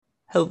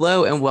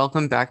Hello and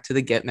welcome back to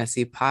the Get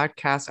Messy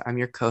podcast. I'm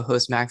your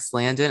co-host Max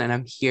Landon and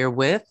I'm here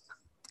with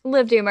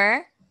Liv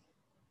Doomer.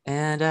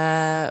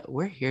 and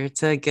we're here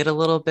to get a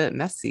little bit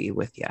messy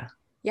with you.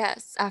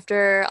 Yes,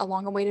 after a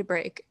long-awaited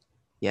break.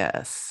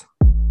 Yes.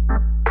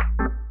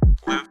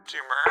 Liv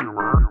Doomer.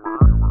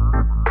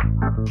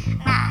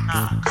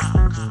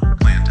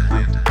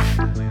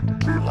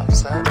 Landon. Love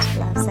set.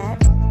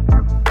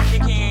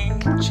 Kicking,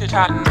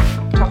 chit-chatting,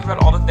 talking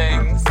about all the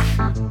things.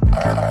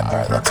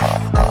 Alright, let's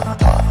talk.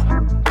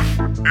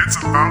 It's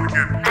about to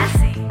get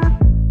messy.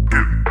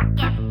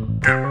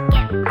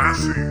 Get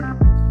messy.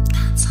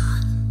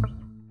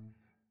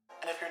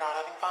 And if you're not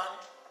having fun,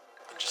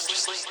 then just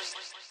sleep.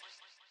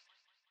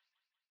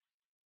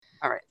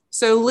 All right.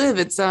 So Liv,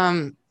 it's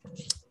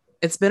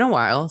been a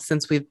while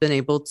since we've been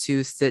able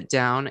to sit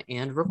down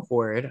and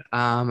record.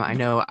 I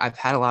know I've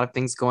had a lot of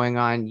things going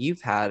on.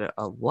 You've had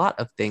a lot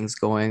of things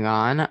going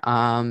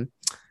on.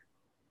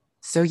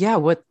 So yeah,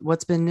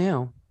 what's been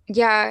new?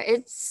 Yeah,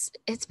 it's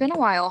been a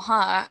while,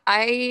 huh?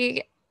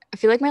 I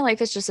feel like my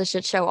life is just a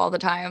shit show all the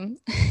time.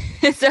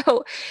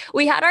 So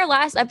we had our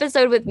last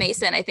episode with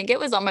Mason. I think it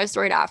was almost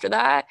right after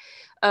that.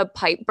 A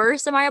pipe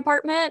burst in my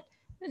apartment.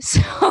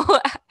 So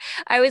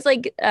I was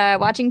like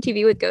watching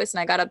TV with Ghost and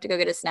I got up to go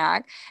get a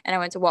snack and I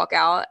went to walk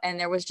out and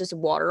there was just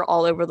water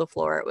all over the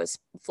floor. It was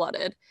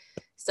flooded.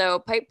 So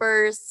pipe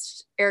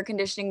burst, air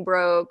conditioning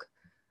broke,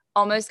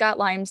 almost got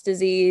Lyme's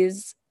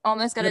disease,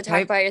 almost got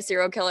attacked by a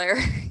serial killer.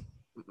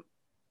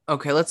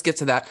 Okay, let's get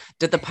to that.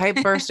 Did the pipe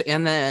burst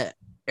and the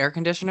air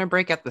conditioner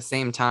break at the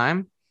same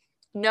time?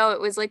 No,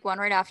 it was like one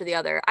right after the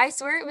other. I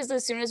swear it was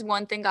as soon as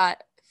one thing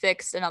got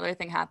fixed, another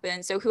thing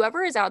happened. So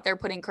whoever is out there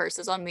putting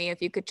curses on me,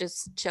 if you could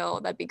just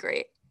chill, that'd be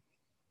great.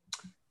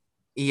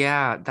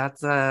 Yeah,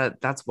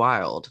 that's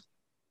wild.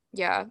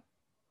 Yeah.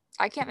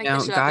 I can't make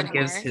this shit up God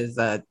anymore. gives his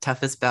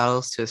toughest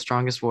battles to his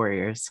strongest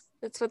warriors.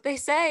 That's what they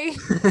say.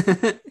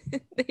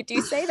 They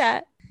do say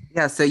that.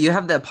 Yeah, so you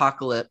have the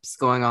apocalypse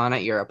going on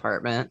at your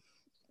apartment.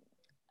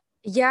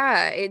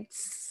 Yeah,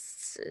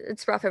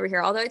 it's rough over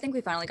here. Although I think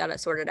we finally got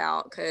it sorted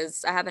out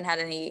because I haven't had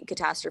any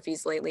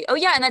catastrophes lately. Oh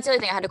yeah, and that's the other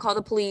thing. I had to call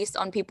the police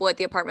on people at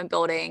the apartment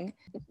building.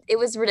 It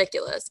was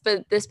ridiculous.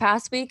 But this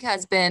past week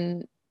has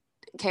been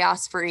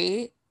chaos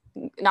free.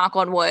 Knock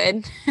on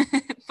wood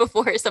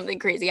before something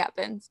crazy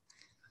happens.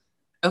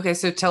 Okay,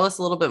 so tell us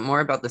a little bit more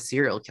about the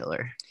serial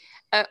killer.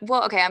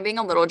 Well, okay, I'm being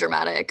a little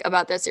dramatic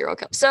about the serial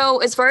killer. So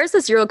as far as the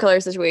serial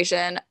killer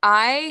situation,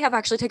 I have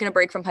actually taken a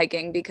break from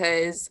hiking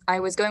because I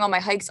was going on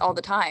my hikes all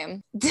the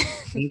time.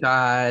 Thank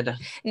God.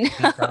 No.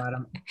 Thank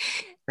God.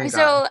 Thank So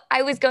God.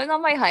 I was going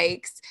on my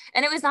hikes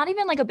and it was not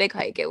even like a big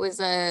hike. It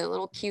was a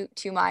little cute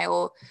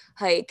 2-mile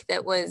hike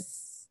that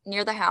was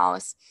near the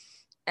house.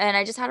 And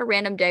I just had a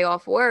random day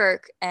off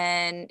work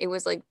and it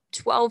was like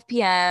 12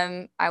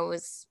 p.m. I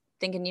was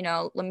thinking,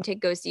 let me take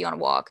Ghosty on a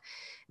walk.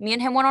 Me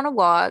and him went on a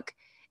walk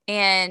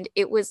and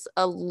it was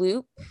a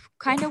loop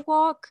kind of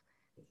walk.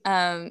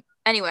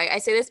 Anyway, I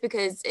say this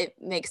because it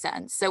makes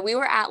sense. So we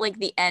were at like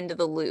the end of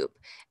the loop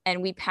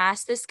and we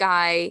passed this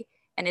guy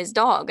and his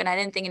dog. And I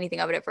didn't think anything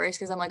of it at first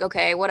because I'm like,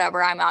 okay,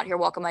 whatever. I'm out here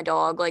walking my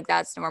dog. Like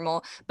that's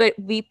normal. But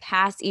we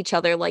passed each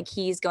other like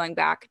he's going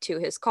back to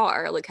his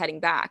car, like heading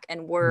back.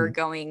 And we're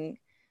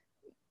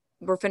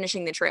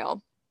finishing the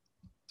trail.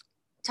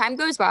 Time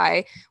goes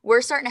by.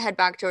 We're starting to head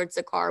back towards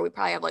the car. We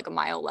probably have like a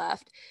mile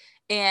left.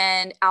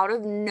 And out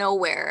of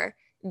nowhere,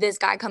 this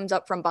guy comes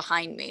up from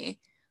behind me,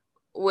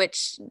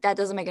 which that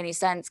doesn't make any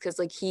sense because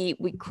like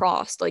we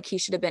crossed, like he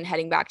should have been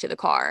heading back to the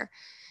car.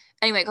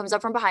 Anyway, comes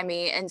up from behind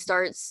me and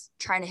starts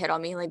trying to hit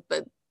on me, like,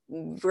 but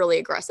really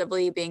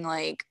aggressively, being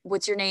like,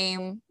 "What's your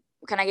name?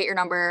 Can I get your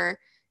number?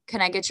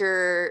 Can I get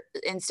your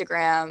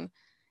Instagram?"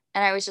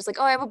 And I was just like,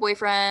 "Oh, I have a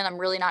boyfriend. I'm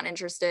really not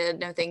interested.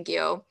 No, thank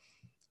you."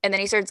 And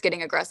then he starts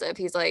getting aggressive.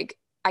 He's like,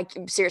 "I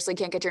seriously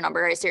can't get your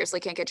number. I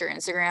seriously can't get your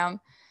Instagram."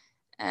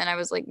 And I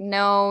was like,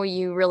 "No,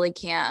 you really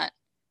can't."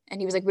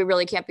 And he was like, "We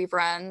really can't be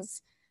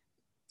friends."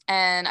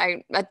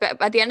 And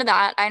at the end of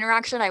that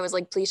interaction, I was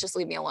like, "Please just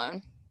leave me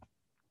alone."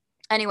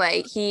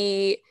 Anyway,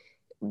 he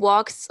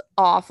walks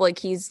off like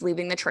he's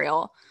leaving the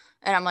trail.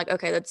 And I'm like,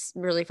 okay, that's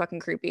really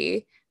fucking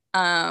creepy.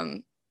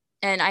 And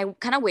I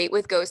kind of wait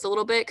with Ghost a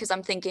little bit because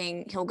I'm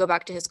thinking he'll go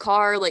back to his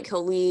car, like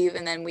he'll leave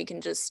and then we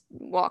can just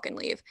walk and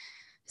leave.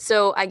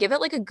 So I give it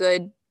like a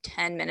good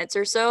 10 minutes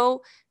or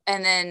so.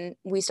 And then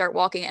we start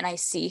walking and I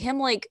see him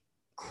like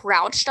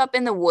crouched up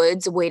in the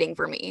woods waiting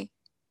for me.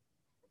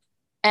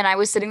 And I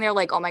was sitting there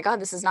like, oh my God,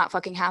 this is not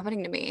fucking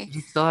happening to me. Did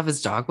he still have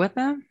his dog with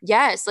him?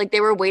 Yes, like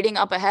they were waiting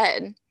up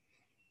ahead.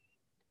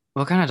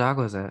 What kind of dog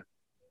was it?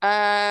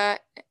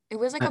 It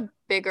was like a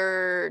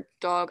bigger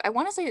dog. I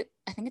want to say,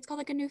 I think it's called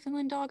like a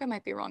Newfoundland dog. I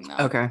might be wrong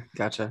though. Okay,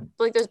 gotcha.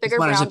 But like those bigger Just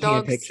wanted brown to paint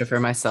dogs. a picture for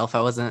myself. I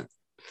wasn't.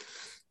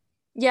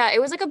 Yeah,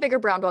 it was like a bigger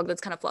brown dog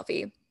that's kind of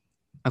fluffy.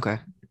 Okay.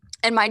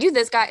 And mind you,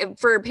 this guy,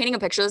 for painting a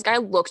picture, this guy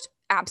looked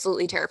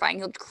absolutely terrifying.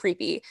 He looked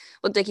creepy.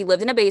 Looked like he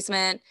lived in a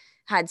basement,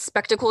 had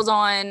spectacles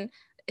on.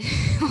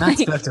 Not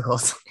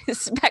spectacles.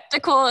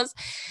 Spectacles,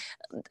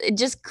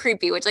 just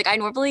creepy, which like I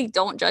normally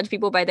don't judge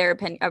people by their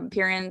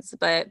appearance,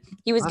 but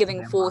he was That's giving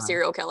my full mom.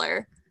 serial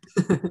killer.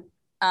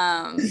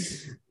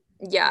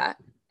 Yeah.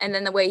 And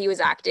then the way he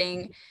was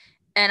acting,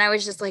 and I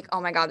was just like,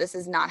 oh my God, this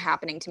is not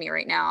happening to me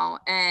right now.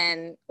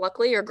 And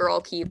luckily your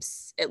girl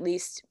keeps at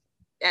least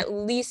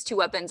 2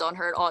 weapons on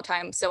her at all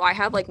times. So I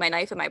have like my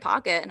knife in my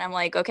pocket and I'm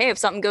like, okay, if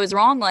something goes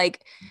wrong,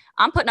 like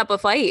I'm putting up a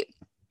fight.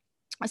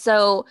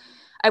 So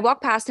I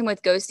walk past him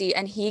with Ghosty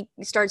and he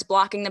starts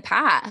blocking the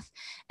path.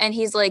 And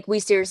he's like, we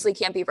seriously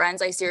can't be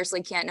friends. I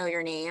seriously can't know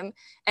your name.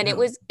 And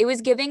No. it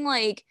was giving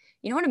like,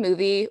 you know, in a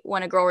movie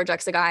when a girl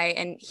rejects a guy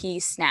and he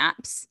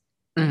snaps,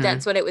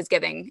 that's what it was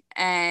giving.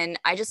 And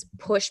I just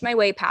pushed my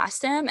way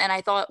past him. And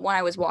I thought when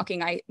I was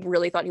walking, I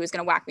really thought he was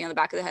going to whack me on the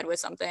back of the head with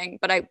something.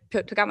 But I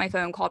took out my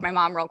phone, called my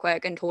mom real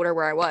quick and told her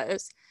where I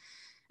was.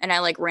 And I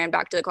like ran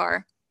back to the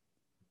car.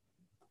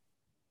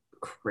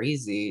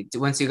 Crazy.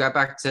 Once you got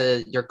back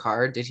to your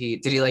car, did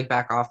he like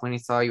back off when he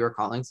saw you were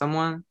calling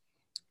someone?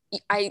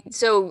 I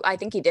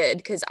think he did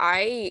because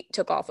I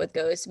took off with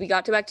Ghost. We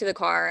got back to the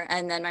car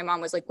and then my mom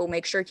was like, well,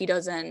 make sure he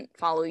doesn't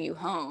follow you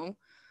home.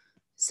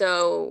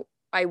 So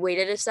I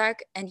waited a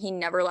sec and he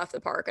never left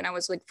the park. And I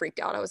was like freaked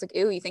out. I was like,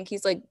 ew, you think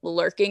he's like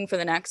lurking for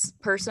the next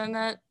person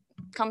that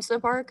comes to the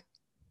park?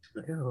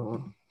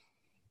 Ew.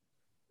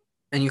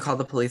 And you called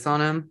the police on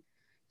him?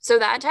 So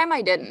that time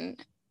I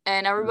didn't.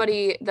 And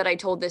everybody that I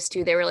told this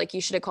to, they were like,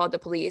 you should have called the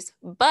police.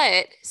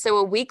 But so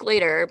a week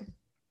later,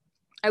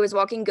 I was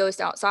walking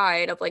Ghost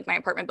outside of like my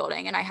apartment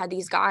building and I had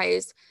these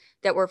guys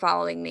that were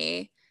following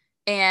me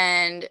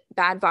and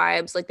bad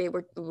vibes. Like they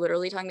were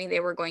literally telling me they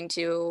were going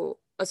to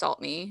assault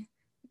me,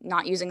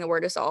 not using the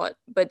word assault,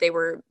 but they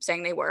were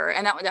saying they were.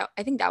 And that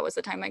I think that was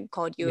the time I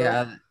called you.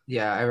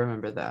 Yeah, I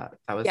remember that.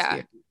 That was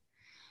yeah.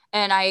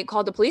 And I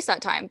called the police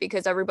that time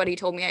because everybody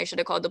told me I should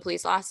have called the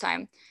police last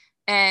time.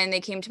 And they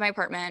came to my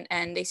apartment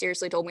and they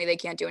seriously told me they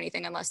can't do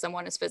anything unless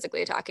someone is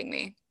physically attacking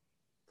me.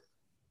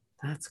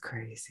 That's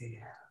crazy.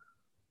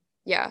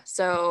 Yeah.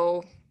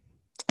 So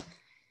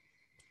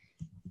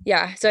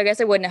I guess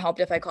it wouldn't have helped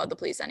if I called the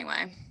police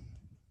anyway.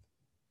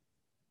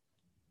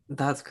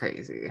 That's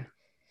crazy.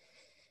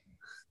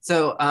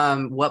 So,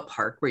 what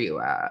park were you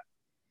at?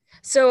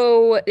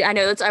 So I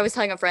know I was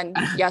telling a friend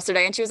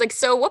yesterday and she was like,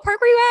 so what park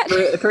were you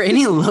at? For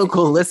any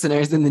local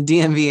listeners in the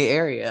DMV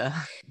area.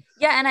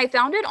 Yeah. And I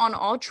found it on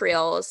All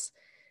Trails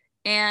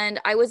and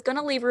I was going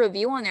to leave a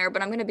review on there,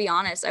 but I'm going to be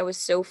honest. I was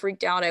so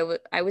freaked out.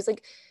 I was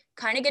like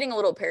kind of getting a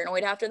little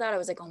paranoid after that. I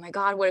was like, oh my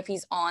God, what if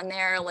he's on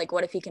there? Like,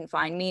 what if he can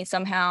find me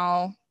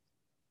somehow?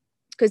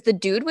 Because the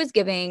dude was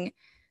giving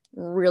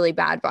really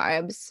bad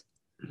vibes.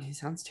 He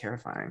sounds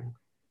terrifying.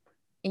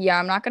 Yeah,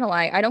 I'm not gonna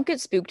lie. I don't get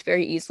spooked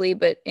very easily,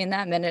 but in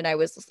that minute I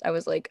was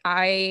like,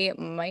 I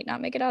might not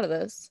make it out of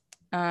this.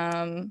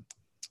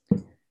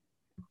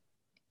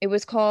 It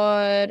was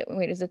called,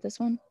 wait, is it this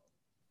one?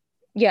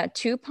 Yeah,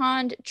 Two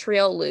Pond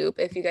Trail Loop,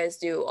 if you guys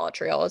do All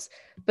Trails.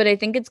 But I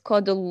think it's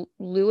called the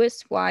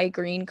Lewis Y.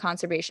 Green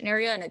Conservation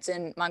Area, and it's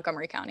in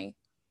Montgomery County.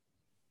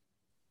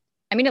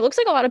 I mean, it looks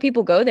like a lot of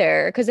people go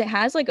there because it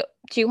has like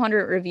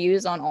 200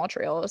 reviews on All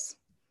Trails.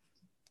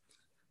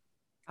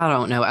 I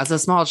don't know. As a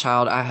small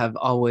child, I have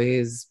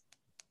always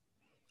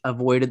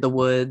avoided the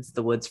woods.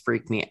 The woods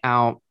freak me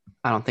out.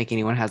 I don't think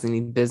anyone has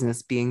any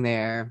business being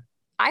there.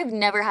 I've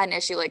never had an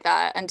issue like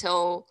that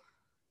until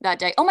that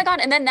day. Oh my God.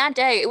 And then that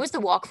day, it was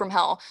the walk from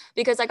hell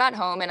because I got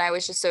home and I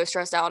was just so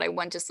stressed out. I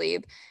went to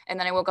sleep and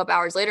then I woke up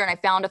hours later and I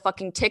found a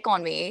fucking tick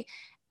on me.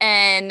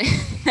 And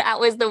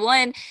that was the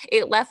one.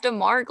 It left a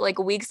mark like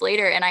weeks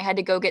later and I had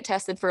to go get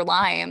tested for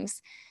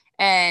Lyme's.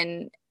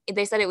 And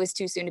they said it was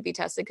too soon to be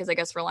tested because I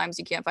guess for Lyme's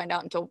you can't find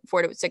out until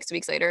 4 to 6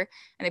 weeks later.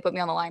 And they put me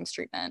on the Lyme's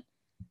treatment.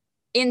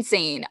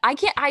 Insane. I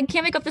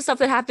can't make up the stuff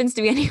that happens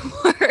to me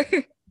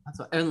anymore. That's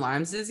what, and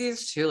Lyme's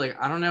disease too. Like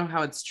I don't know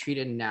how it's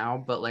treated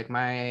now, but like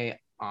my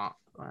aunt,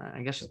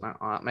 I guess she's my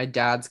aunt, my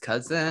dad's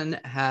cousin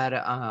had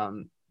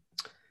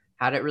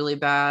it really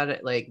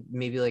bad, like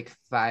maybe like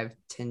 5-10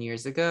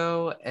 years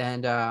ago,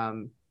 and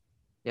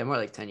yeah, more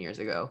like 10 years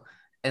ago,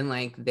 and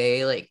like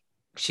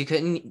she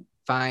couldn't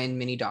find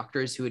many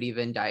doctors who would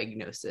even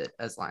diagnose it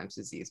as Lyme's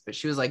disease, but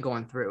she was like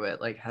going through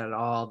it, like had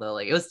all the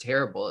it was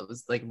terrible. It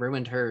was like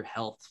ruined her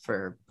health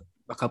for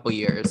a couple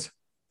years.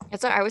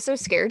 It's like I was so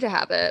scared to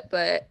have it,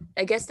 but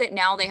I guess that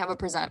now they have a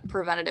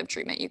preventative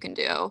treatment you can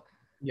do.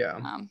 Yeah.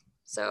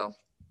 So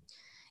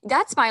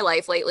that's my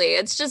life lately.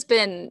 It's just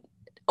been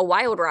a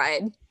wild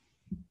ride.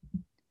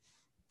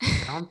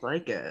 Sounds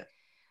like it.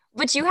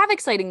 But you have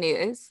exciting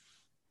news.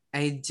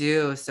 I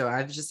do. So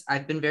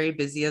I've been very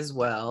busy as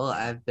well.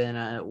 I've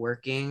been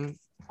working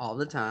all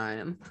the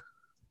time,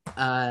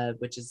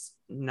 which is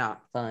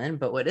not fun.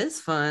 But what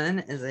is fun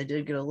is I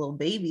did get a little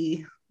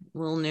baby, a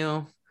little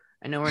new.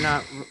 I know we're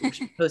not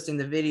posting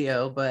the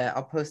video, but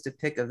I'll post a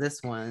pic of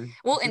this one.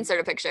 We'll insert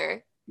a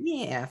picture.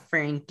 Yeah,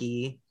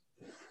 Frankie.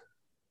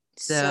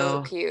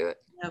 So cute.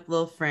 Yep,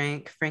 little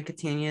Frank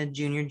Catania,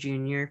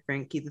 Junior,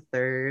 Frankie the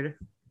third.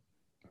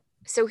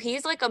 So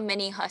he's like a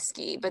mini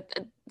husky, but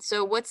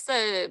so what's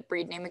the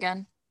breed name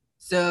again?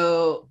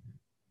 So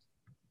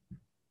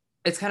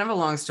It's kind of a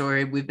long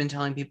story. We've been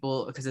telling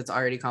people because it's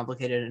already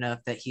complicated enough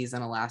that he's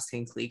an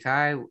Alaskan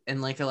Klekai,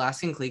 and like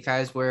Alaskan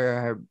Klekais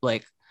were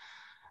like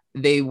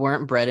they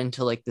weren't bred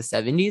until like the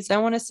 70s, I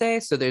want to say.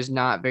 So there's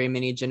not very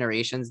many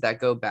generations that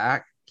go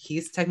back.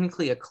 He's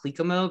technically a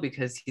Klekamo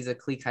because he's a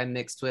Klekai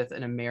mixed with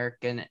an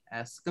American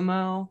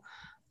Eskimo,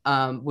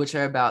 which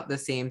are about the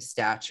same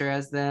stature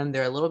as them.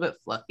 They're a little bit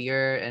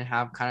fluffier and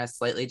have kind of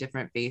slightly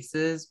different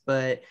faces,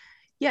 but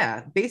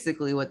yeah,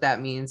 basically what that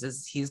means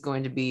is he's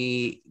going to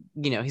be,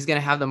 he's going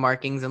to have the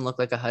markings and look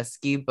like a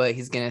husky, but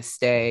he's going to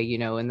stay,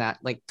 in that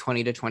like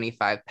 20 to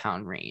 25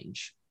 pound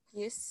range.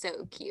 He's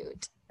so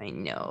cute. I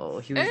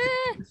know. He was the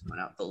cutest one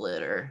out the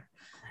litter.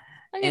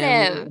 Look at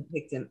And him. we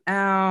picked him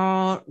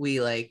out.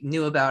 We like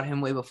knew about him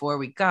way before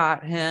we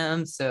got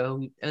him.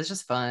 So it was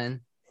just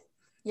fun.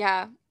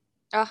 Yeah.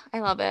 Oh, I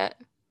love it.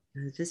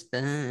 It was just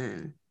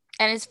fun.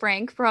 And is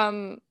Frank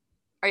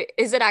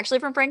is it actually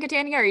from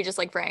Frankatania, or are you just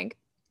like Frank?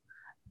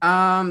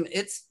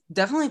 It's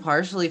definitely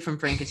partially from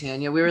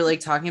Frankatania. We were like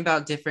talking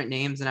about different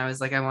names, and I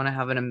was like, I want to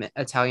have an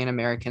Italian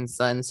American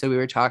son. So we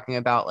were talking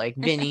about like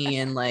Vinny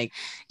and like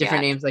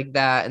different names like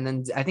that. And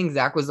then I think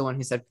Zach was the one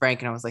who said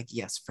Frank, and I was like,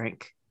 yes,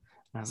 Frank.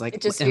 And I was like,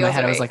 It just in my feels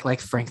head, I was right. like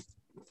Frank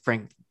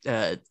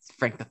the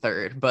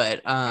third.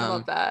 But I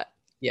love that.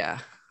 yeah.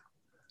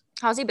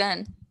 How's he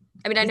been?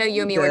 I mean, I know He's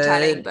you and me been were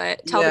chatting, good.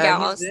 but tell the Yeah,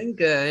 gals. he's been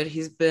good.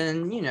 He's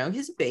been,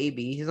 he's a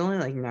baby. He's only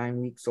like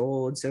 9 weeks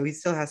old, so he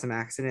still has some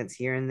accidents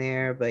here and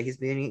there, but he's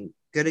been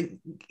good.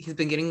 He's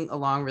been getting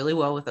along really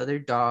well with other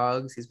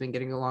dogs. He's been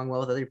getting along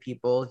well with other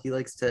people. He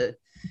likes to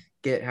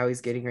get how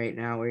he's getting right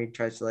now, where he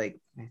tries to like,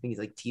 I think he's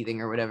like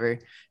teething or whatever,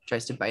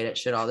 tries to bite at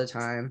shit all the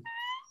time.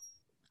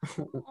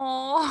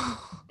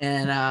 Oh.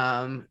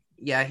 And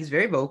yeah, he's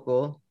very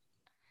vocal.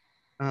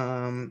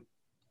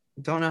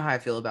 Don't know how I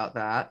feel about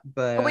that,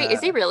 but Oh, wait, is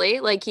he really?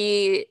 Like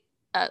he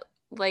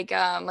like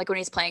when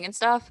he's playing and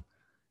stuff?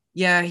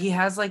 yeah, he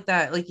has like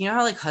that, like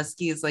how like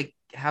huskies like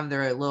have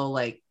their little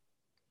like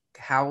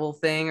howl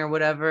thing or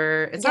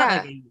whatever. It's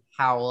not like a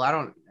howl. I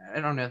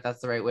don't know if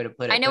that's the right way to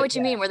put it. I know but what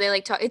you mean, where they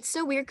like talk. It's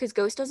so weird because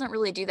Ghost doesn't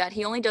really do that.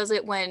 He only does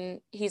it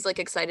when he's like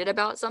excited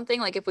about something,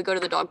 like if we go to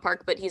the dog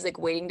park, but he's like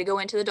waiting to go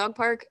into the dog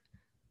park.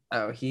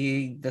 Oh,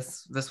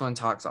 this one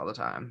talks all the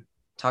time.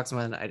 Talks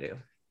more than I do.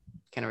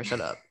 Can't ever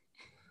shut up.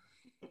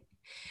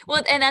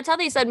 Well, and that's how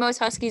they said most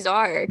huskies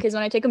are, because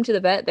when I take them to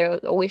the vet, they're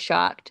always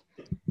shocked.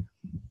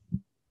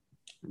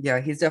 Yeah,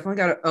 he's definitely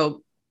got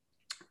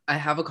I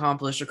have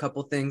accomplished a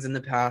couple things in the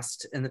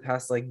past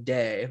like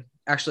day.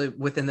 Actually,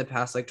 within the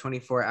past like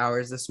 24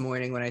 hours this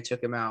morning when I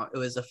took him out, it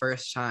was the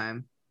first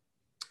time.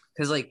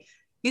 Because like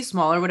he's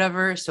small or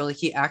whatever, so like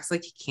he acts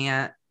like he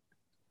can't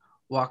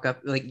walk up,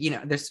 like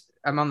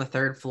I'm on the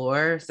 3rd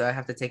floor, so I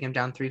have to take him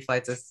down 3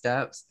 flights of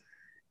steps,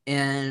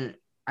 and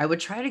I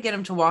would try to get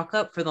him to walk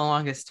up for the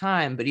longest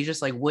time, but he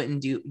just like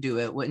wouldn't do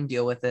it, wouldn't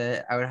deal with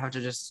it. I would have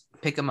to just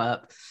pick him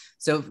up.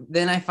 So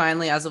then I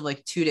finally, as of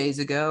like 2 days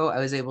ago, I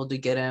was able to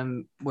get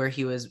him where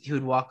he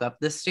would walk up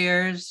the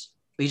stairs,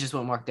 but he just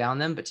wouldn't walk down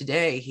them. But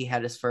today he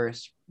had his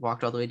first,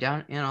 walked all the way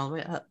down and all the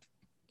way up.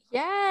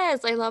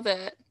 Yes, I love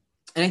it.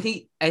 And I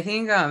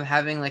think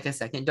having like a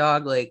second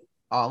dog, like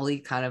Ollie,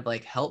 kind of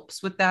like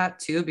helps with that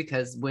too,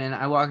 because when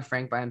I walk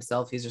Frank by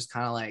himself, he's just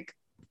kind of like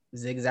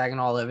zigzagging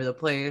all over the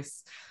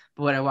place.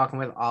 But when I walk him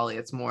with Ollie,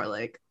 it's more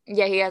like,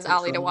 yeah, he has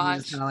Ollie to he watch.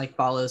 just kind of like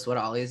follows what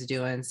Ollie's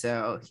doing,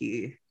 so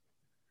he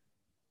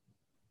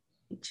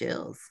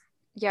chills.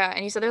 Yeah,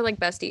 and you said they're like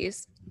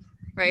besties,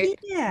 right?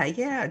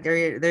 Yeah.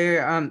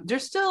 They're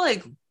still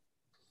like,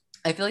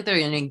 I feel like they're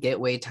gonna get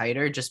way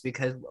tighter just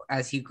because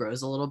as he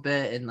grows a little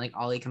bit and like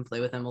Ollie can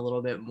play with him a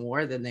little bit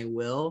more, than they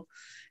will.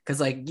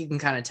 Because like you can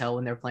kind of tell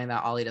when they're playing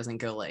that Ollie doesn't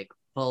go like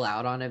full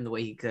out on him the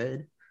way he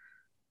could.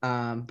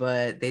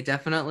 But they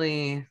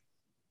definitely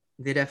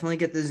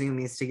get the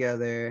zoomies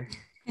together.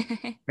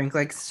 Frank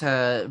likes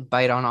to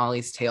bite on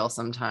Ollie's tail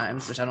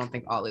sometimes, which I don't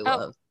think Ollie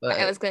loves. But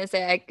I was gonna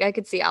say I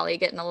could see Ollie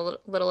getting a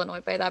little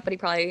annoyed by that, but he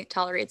probably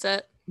tolerates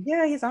it.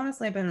 yeah, he's always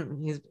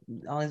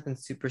been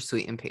super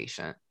sweet and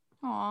patient.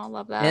 Oh,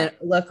 love that. And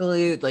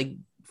luckily, like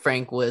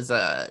Frank was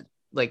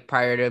like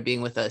prior to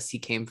being with us, he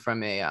came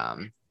from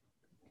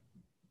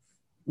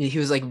he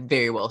was like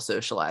very well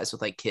socialized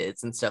with like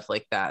kids and stuff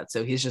like that.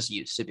 So he's just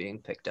used to being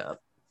picked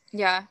up.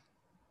 Yeah.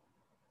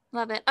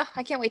 Love it. Oh,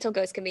 I can't wait till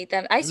Ghost can meet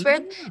them. I swear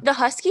the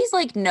huskies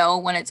like know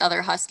when it's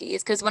other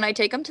huskies, because when I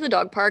take them to the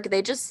dog park,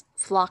 they just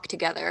flock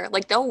together.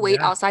 Like they'll wait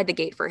outside the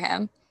gate for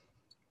him.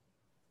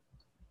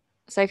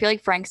 So I feel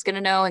like Frank's gonna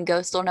know and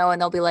Ghost will know,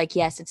 and they'll be like,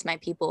 yes, it's my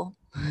people.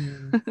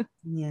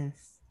 Yes.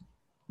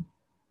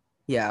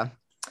 Yeah.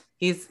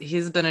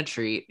 He's been a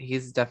treat.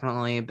 He's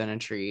definitely been a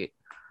treat.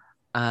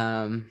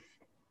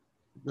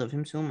 Love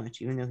him so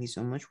much, even though he's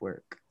so much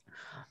work.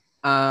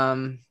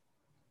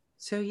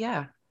 So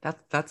yeah,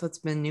 that's what's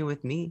been new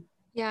with me.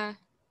 Yeah.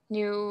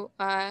 New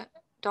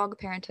dog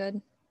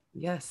parenthood.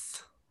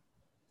 Yes.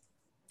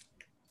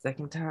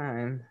 Second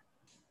time.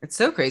 It's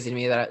so crazy to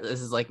me that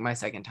this is like my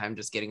second time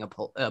just getting a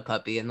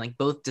puppy, and like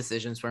both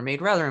decisions were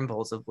made rather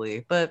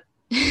impulsively, but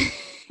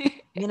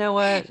You know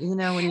what? You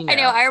know when you know. I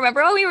know. I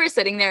remember when we were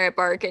sitting there at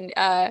Bark and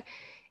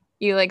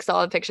you like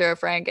saw a picture of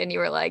Frank and you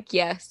were like,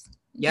 yes.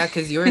 Yeah,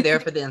 because you were there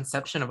for the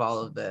inception of all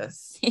of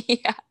this.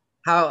 Yeah.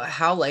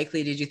 How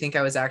likely did you think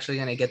I was actually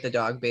going to get the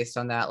dog based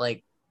on that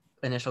like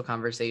initial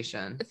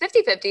conversation?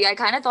 50-50. I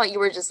kind of thought you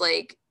were just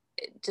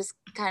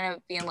kind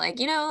of being like,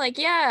 like,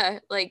 yeah,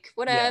 like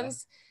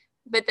whatevs.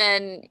 But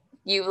then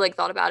you like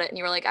thought about it and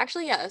you were like,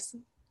 actually, yes.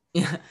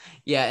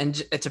 Yeah. And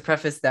to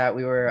preface that,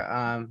 we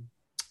were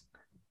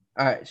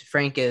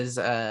Frank is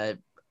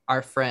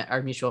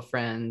our mutual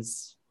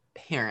friend's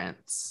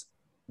parents'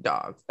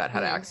 dog that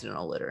had an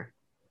accidental litter.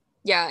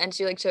 Yeah, and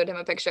she like showed him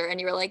a picture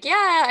and you were like,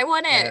 yeah, I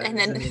want it. Yeah, and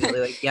then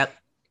immediately like, yep.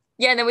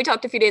 Yeah, and then we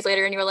talked a few days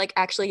later and you were like,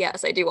 actually,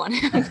 yes, I do want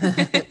him.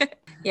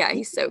 Yeah,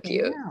 he's so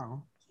cute.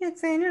 Can't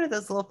say no to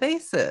those little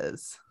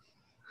faces.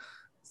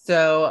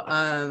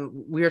 So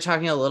we were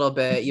talking a little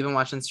bit. You've been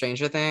watching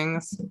Stranger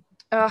Things?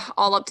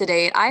 All up to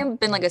date. I've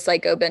been like a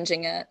psycho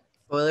binging it.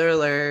 Spoiler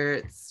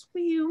alerts.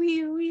 Wee,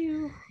 wee,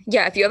 wee.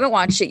 Yeah, if you haven't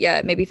watched it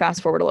yet, maybe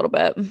fast forward a little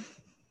bit.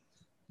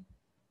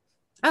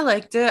 I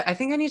liked it. I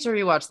think I need to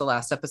rewatch the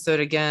last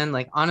episode again.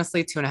 Like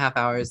honestly, 2.5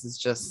 hours is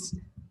just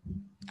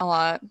a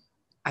lot.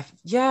 And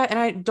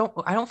I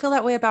don't feel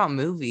that way about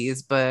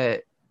movies,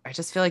 but I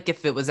just feel like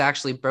if it was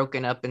actually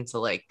broken up into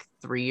like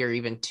 3 or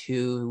even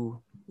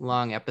 2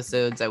 long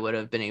episodes, I would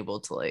have been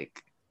able to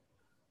like.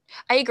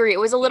 I agree. It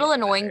was a little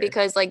annoying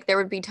because like there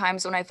would be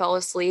times when I fell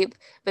asleep,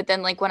 but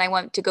then like when I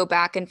went to go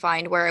back and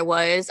find where I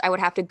was, I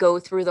would have to go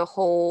through the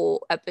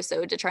whole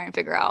episode to try and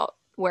figure out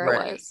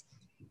where I was.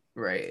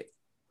 Right.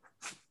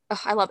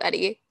 I love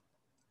Eddie.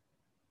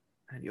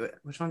 I knew it.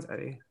 Which one's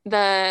Eddie?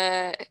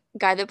 The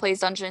guy that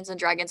plays Dungeons and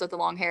Dragons with the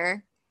long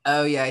hair.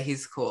 Oh yeah,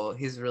 he's cool.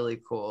 He's really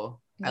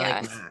cool. I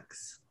like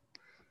Max.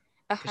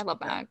 I love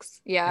Max.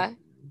 Yeah.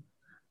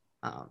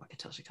 I can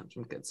tell she comes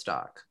from good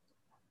stock.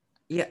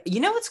 Yeah,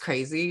 you know what's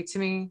crazy to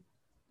me?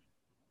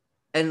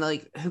 And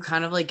like who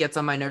kind of like gets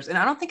on my nerves, and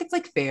I don't think it's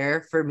like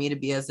fair for me to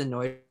be as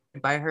annoyed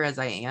by her as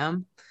I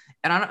am.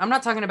 And I'm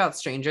not talking about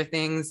Stranger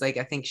Things. Like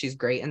I think she's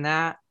great in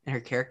that, and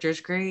her character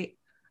is great.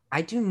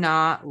 I do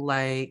not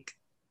like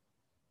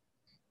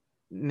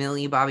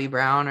Millie Bobby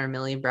Brown or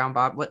Millie Brown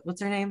Bob.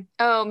 What's her name?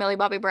 Oh, Millie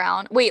Bobby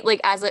Brown. Wait,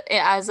 like as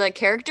a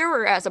character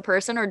or as a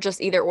person or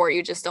just either or?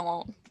 You just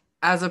don't.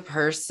 As a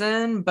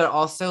person, but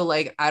also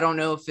like I don't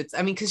know if it's.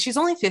 I mean, because she's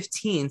only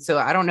 15, so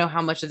I don't know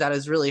how much of that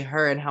is really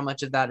her and how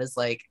much of that is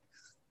like,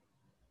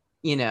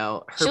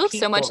 her. She looks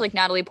so much like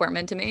Natalie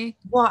Portman to me.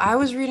 Well, I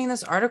was reading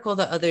this article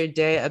the other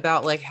day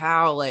about like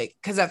how like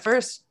because at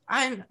first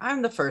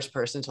I'm the first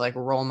person to like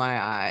roll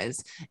my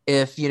eyes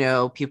if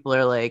people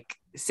are like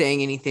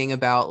saying anything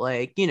about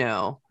like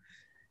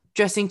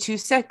dressing too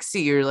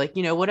sexy or like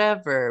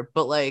whatever,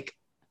 but like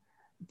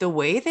the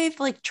way they've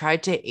like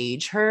tried to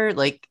age her,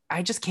 like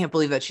I just can't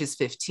believe that she's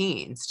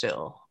 15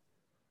 still.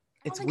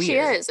 It's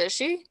weird. She is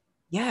she?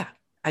 Yeah,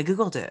 I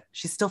googled it.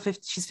 She's still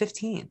 15. She's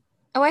 15.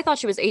 Oh, I thought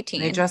she was 18.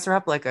 And they dress her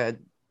up like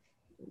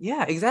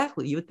yeah,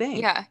 exactly, you would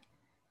think.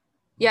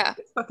 Yeah,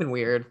 it's fucking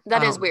weird.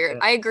 That is weird.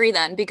 I agree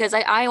then, because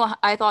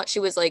I thought she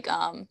was like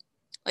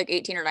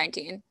 18 or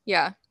 19.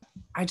 Yeah,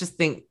 I just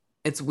think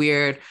it's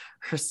weird.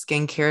 Her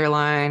skincare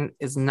line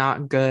is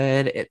not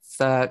good. It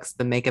sucks.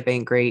 The makeup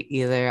ain't great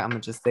either. I'm gonna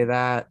just say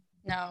that.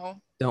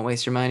 No, don't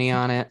waste your money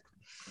on it.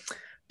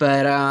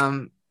 But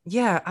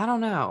yeah, I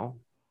don't know.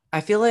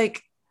 I feel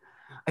like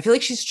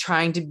she's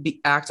trying to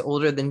act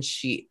older than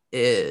she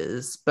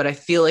is, but I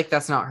feel like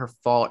that's not her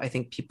fault. I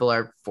think people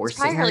are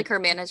forcing her. Like her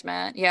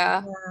management.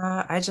 Yeah,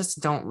 I just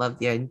don't love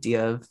the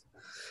idea of.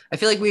 I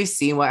feel like we've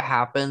seen what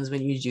happens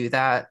when you do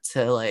that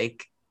to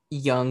like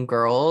young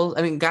girls.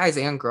 I mean, guys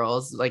and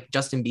girls. Like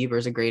Justin Bieber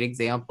is a great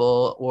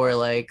example, or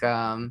like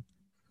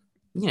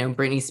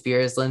Britney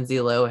Spears, Lindsay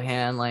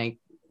Lohan, like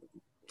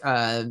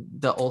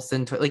the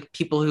Olsen, like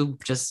people who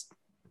just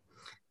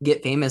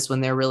get famous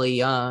when they're really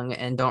young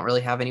and don't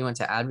really have anyone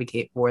to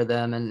advocate for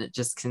them, and it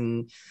just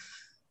can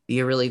be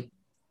a really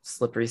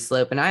slippery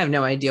slope. And I have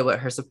no idea what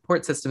her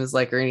support system is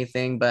like or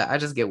anything, but I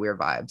just get weird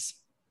vibes.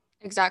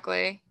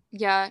 Exactly.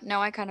 Yeah,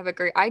 no, I kind of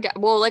agree.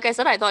 Well, like I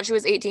said, I thought she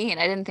was 18.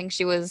 I didn't think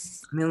she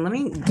was. I mean, let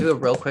me do a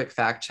real quick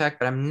fact check,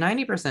 but I'm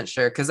 90%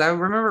 sure because I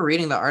remember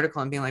reading the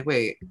article and being like,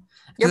 wait.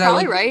 You're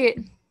probably right.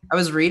 I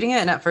was reading it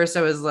and at first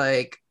I was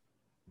like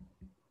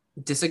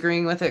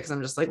disagreeing with it because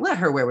I'm just like, let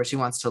her wear what she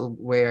wants to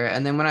wear.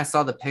 And then when I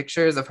saw the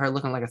pictures of her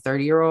looking like a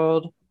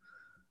 30-year-old,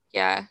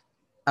 yeah,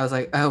 I was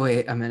like, oh,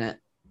 wait a minute.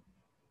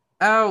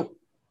 Oh,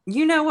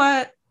 you know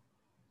what?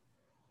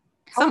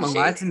 Someone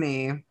lied to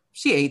me.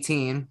 She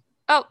 18.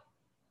 Oh.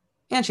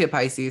 And she a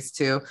Pisces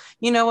too.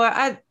 You know what?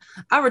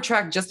 I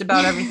retract just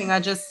about everything I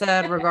just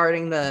said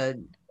regarding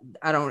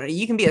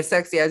you can be as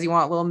sexy as you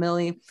want, little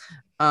Millie.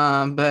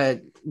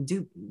 But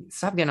dude,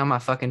 stop getting on my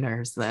fucking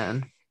nerves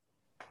then.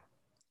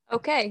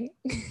 Okay.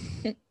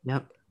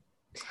 Yep.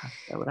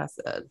 That's what I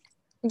said.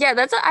 Yeah,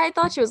 I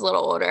thought she was a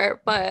little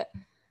older, but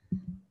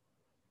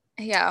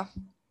yeah.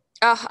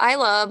 I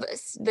love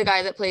the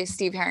guy that plays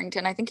Steve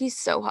Harrington. I think he's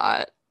so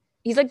hot.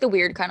 He's like the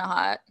weird kind of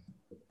hot.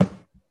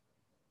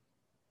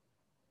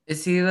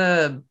 Is he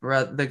the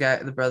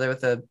brother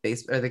with the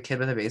base or the kid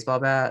with a baseball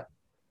bat?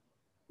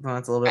 The one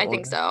that's a little bit I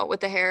think older. so, with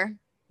the hair.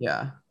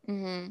 Yeah.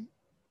 Hmm.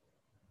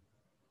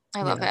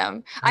 I love Yeah.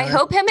 him. I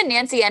hope him and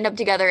Nancy end up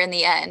together in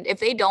the end. If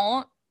they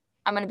don't,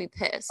 I'm gonna be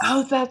pissed.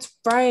 Oh, that's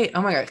right.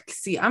 Oh my God.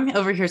 See, I'm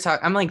over here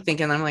talking. I'm like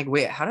thinking, I'm like,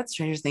 wait, how did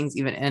Stranger Things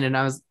even end?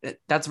 And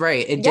that's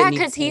right. It Yeah, didn't even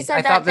because he end. I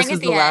said thought that this thing at was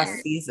the the last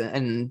end.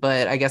 season,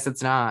 but I guess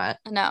it's not.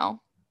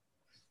 No.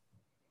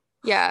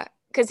 Yeah,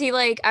 because he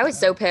I was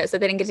so pissed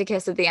that they didn't get to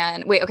kiss at the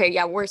end. Wait, okay,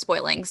 yeah, we're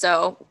spoiling.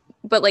 So,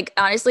 but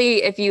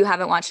honestly, if you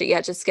haven't watched it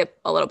yet, just skip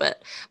a little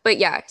bit. But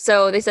yeah,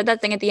 so they said that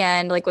thing at the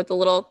end, with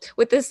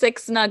the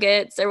 6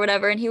 nuggets or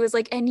whatever, and he was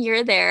like, "And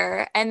you're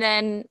there," and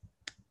then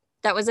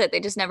that was it. They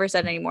just never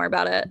said any more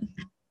about it.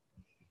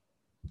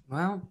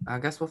 Well, I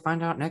guess we'll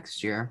find out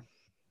next year.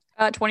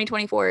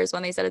 2024 is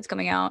when they said it's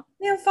coming out.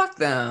 Yeah, fuck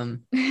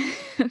them.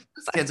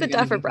 Fuck Kids are the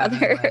gonna Duffer be having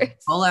Brothers.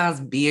 whole ass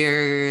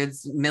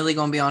beards. Millie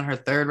gonna be on her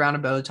 3rd round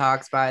of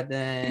Botox by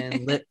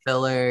then. Lip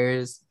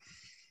fillers.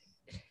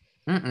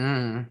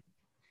 Mm-mm.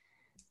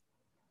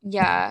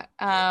 Yeah.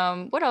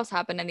 What else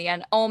happened in the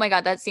end? Oh my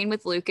God, that scene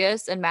with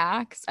Lucas and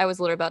Max. I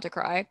was literally about to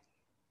cry.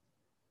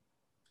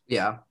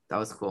 Yeah, that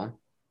was cool.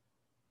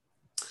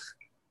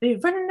 They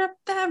running up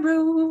that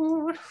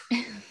road.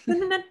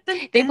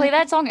 They play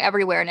that song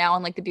everywhere now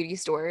in the beauty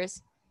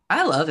stores.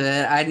 I love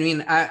it. I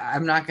mean,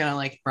 I'm not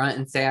gonna front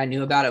and say I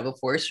knew about it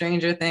before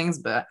Stranger Things,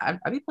 but I'd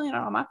be playing it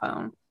on my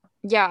phone.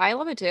 Yeah, I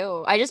love it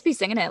too. I just be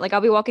singing it.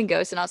 I'll be walking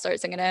Ghost and I'll start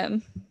singing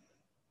it.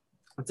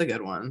 That's a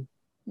good one.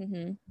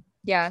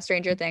 Yeah,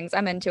 Stranger Things.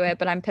 I'm into it,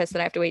 but I'm pissed that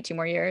I have to wait 2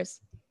 more years.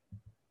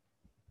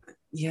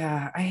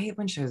 Yeah, I hate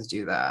when shows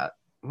do that.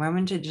 Why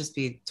wouldn't it just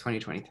be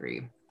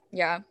 2023?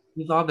 Yeah.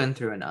 We've all been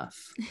through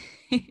enough.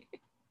 We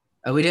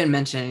didn't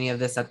mention any of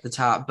this at the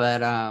top,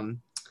 but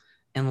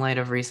in light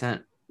of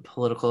recent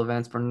political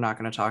events, we're not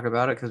going to talk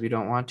about it because we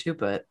don't want to.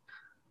 But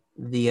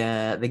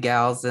the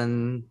gals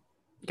and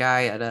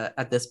guy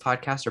at this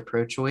podcast are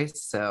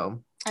pro-choice,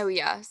 so Oh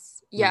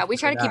yes. Yeah, we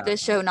try to keep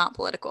this show not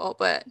political,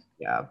 but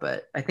yeah,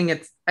 but I think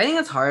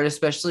it's hard,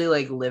 especially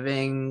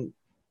living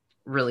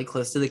really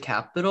close to the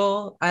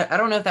capital. I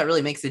don't know if that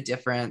really makes a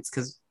difference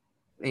because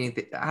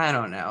anything, I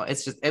don't know.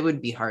 It's just it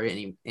would be hard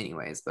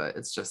anyways, but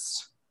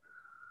it's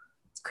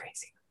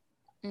crazy.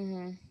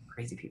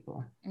 Crazy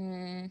people.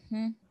 On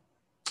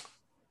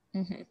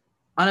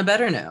a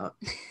better note,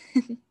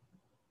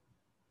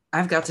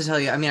 I've got to tell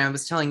you, I mean, I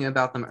was telling you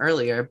about them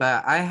earlier,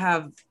 but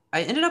I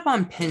ended up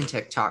on pin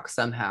TikTok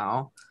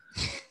somehow,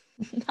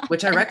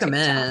 which I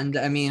recommend.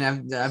 TikTok. I mean,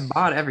 I've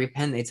bought every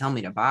pin they tell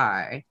me to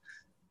buy.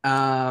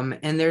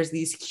 And there's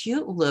these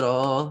cute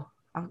little,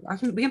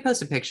 we can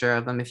post a picture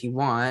of them if you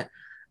want.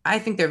 I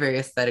think they're very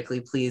aesthetically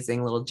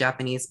pleasing little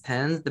Japanese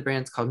pens. The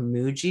brand's called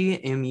Muji,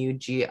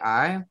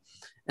 M-U-G-I.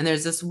 And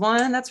there's this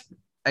one that's,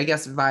 I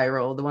guess,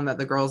 viral, the one that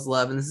the girls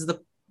love. And this is the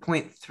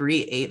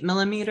 0.38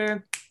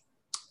 millimeter.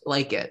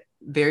 Like it.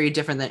 Very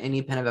different than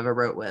any pen I've ever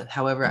wrote with.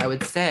 However, I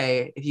would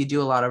say if you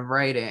do a lot of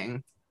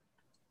writing,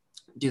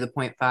 do the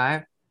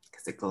 0.5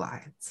 because it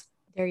glides.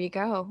 There you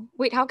go.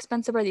 Wait, how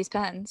expensive are these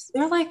pens?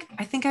 They're I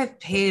think I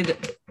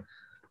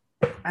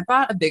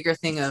bought a bigger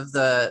thing of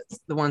the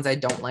ones I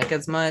don't like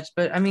as much,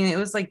 but I mean, it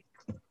was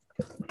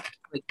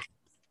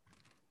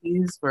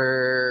these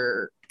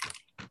were,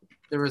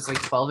 there was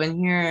 12 in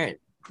here,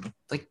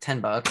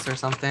 $10 or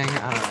something.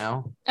 I don't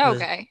know. Oh,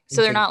 okay.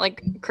 So they're not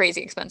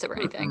crazy expensive or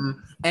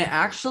anything. And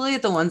actually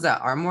the ones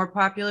that are more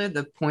popular,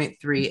 the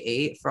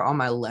 0.38 for all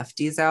my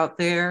lefties out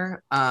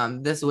there,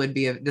 this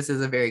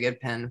is a very good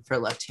pen for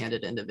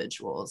left-handed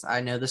individuals.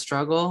 I know the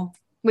struggle.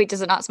 Wait,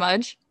 does it not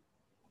smudge?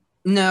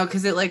 No,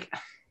 because it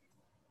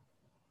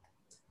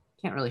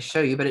can't really show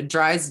you, but it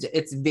dries.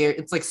 It's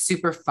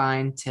super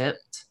fine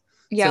tipped.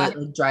 Yeah. So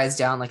it dries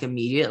down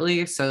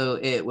immediately. So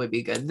it would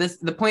be good. The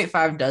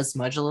 0.5 does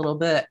smudge a little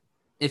bit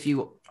if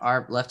you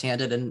are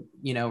left-handed and,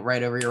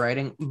 right over your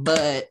writing,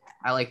 but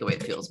I like the way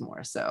it feels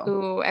more. So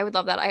ooh, I would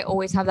love that. I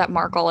always have that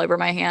mark all over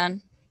my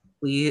hand.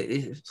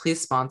 Please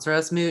sponsor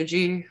us,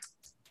 Muji.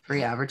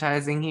 Free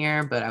advertising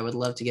here, but I would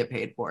love to get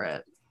paid for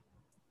it.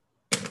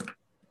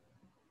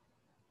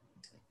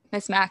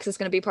 Miss Max is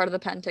going to be part of the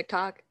pen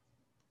TikTok.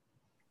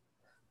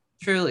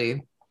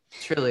 Truly.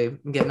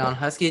 I'm getting on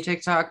Husky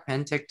TikTok,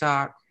 pen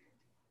TikTok,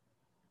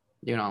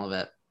 doing all of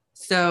it.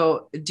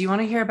 So do you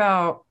want to hear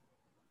about,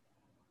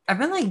 I've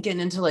been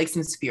getting into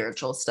some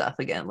spiritual stuff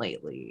again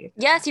lately.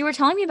 Yes, you were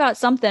telling me about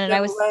something and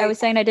I was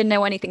saying I didn't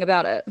know anything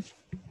about it.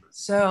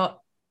 So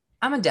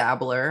I'm a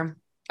dabbler.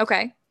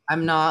 Okay.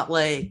 I'm not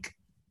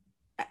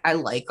I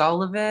like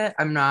all of it.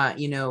 I'm not,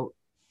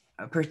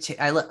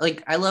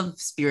 I love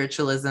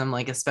spiritualism,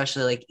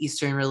 especially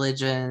Eastern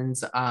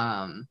religions,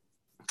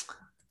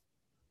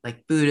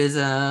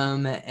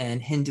 Buddhism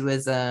and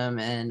Hinduism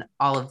and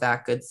all of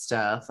that good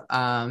stuff.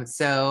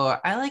 So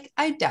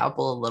I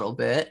dabble a little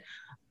bit.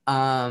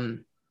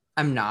 I'm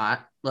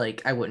not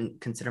I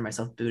wouldn't consider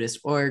myself Buddhist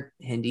or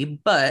Hindi,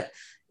 but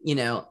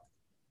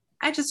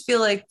I just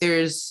feel I've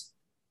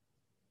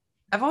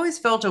always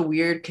felt a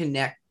weird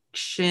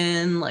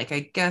connection, like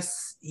I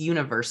guess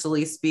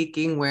universally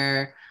speaking,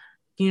 where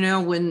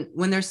when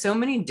there's so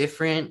many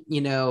different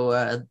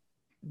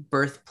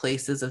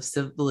birthplaces of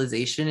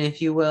civilization,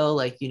 if you will,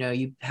 like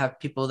you have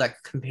people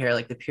that compare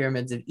like the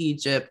pyramids of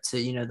Egypt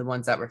to the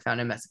ones that were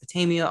found in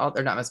Mesopotamia,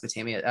 or not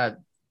Mesopotamia,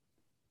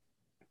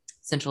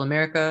 Central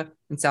America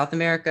and South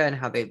America, and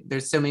how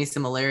there's so many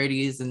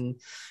similarities in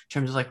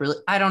terms of like, really,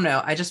 I don't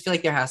know, I just feel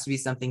like there has to be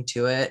something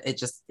to it.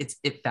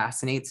 It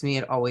fascinates me,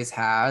 it always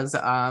has.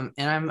 And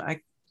I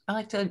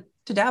like to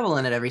dabble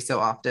in it every so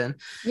often.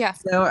 Yeah.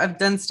 So I've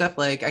done stuff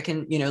like I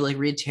can like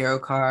read tarot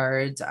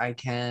cards. I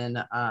can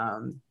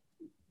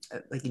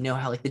like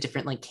how like the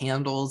different like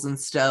candles and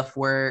stuff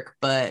work.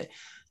 But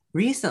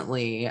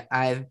recently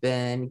I've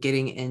been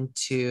getting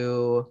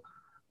into,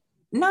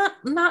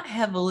 not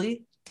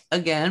heavily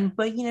again,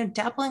 but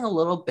dabbling a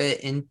little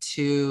bit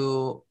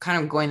into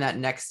kind of going that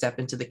next step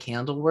into the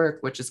candle work,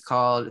 which is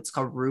called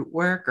root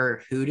work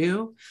or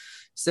hoodoo.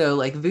 So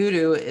like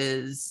voodoo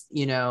is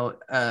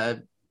a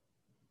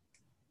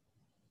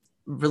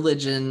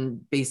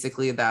religion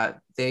basically that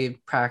they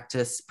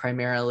practice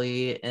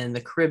primarily in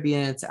the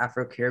Caribbean. It's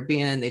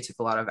Afro-Caribbean. They took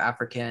a lot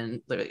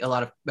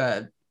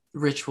of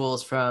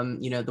rituals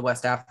from the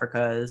West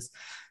Africas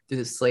through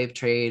the slave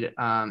trade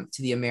to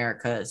the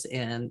Americas,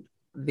 and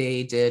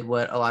they did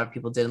what a lot of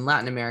people did in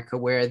Latin America,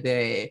 where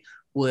they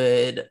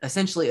would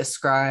essentially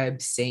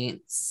ascribe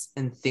saints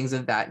and things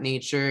of that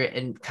nature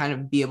and kind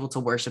of be able to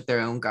worship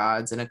their own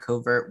gods in a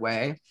covert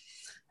way.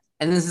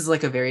 And this is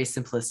like a very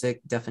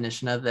simplistic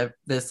definition of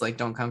this, like,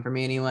 don't come for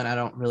me, anyone, I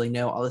don't really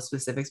know all the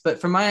specifics, but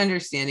from my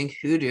understanding,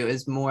 hoodoo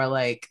is more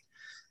like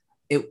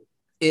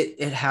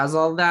it has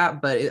all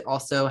that, but it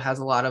also has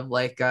a lot of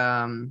like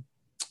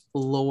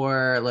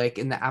lore, like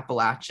in the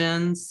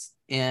Appalachians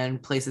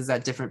and places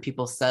that different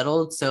people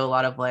settled. So a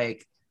lot of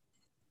like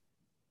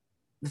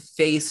the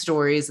fae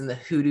stories and the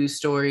hoodoo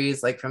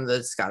stories, like from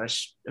the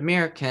Scottish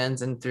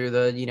Americans and through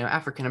the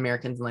African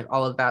Americans, and like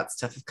all of that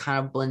stuff have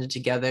kind of blended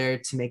together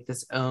to make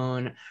this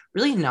own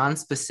really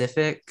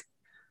non-specific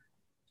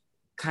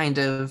kind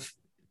of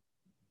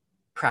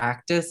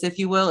practice, if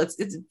you will. It's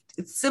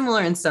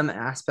similar in some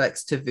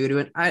aspects to voodoo,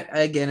 and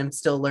I'm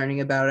still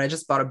learning about it. I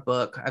just bought a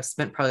book. I've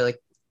spent probably like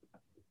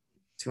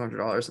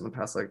 $200 in the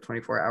past like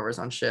 24 hours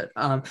on shit,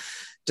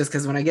 just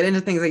because when I get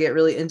into things I get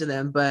really into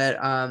them,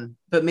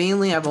 but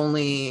mainly I've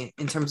only,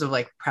 in terms of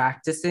like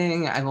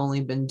practicing, I've only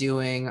been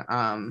doing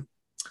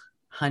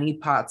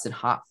honeypots and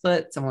hot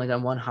foots. I've only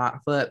done one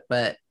hot foot,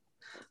 but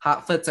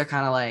hot foots are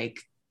kind of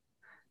like,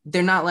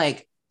 they're not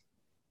like,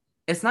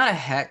 it's not a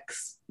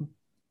hex.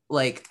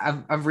 Like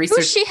I've researched.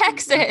 Who's she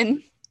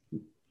hexing?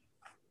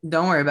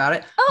 Don't worry about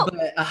it. Oh.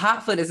 But a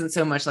hot foot isn't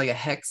so much like a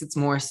hex. It's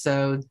more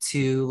so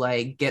to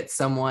like get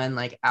someone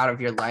like out of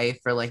your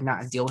life, or like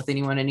not deal with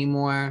anyone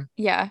anymore.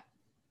 Yeah.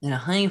 And a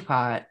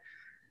honeypot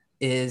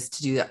is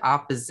to do the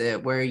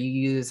opposite, where you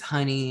use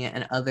honey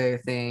and other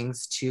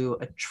things to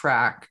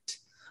attract,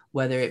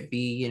 whether it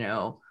be,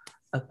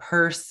 a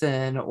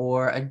person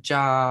or a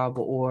job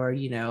or,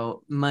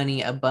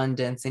 money,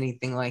 abundance,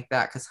 anything like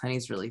that, because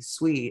honey's really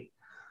sweet.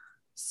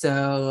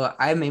 So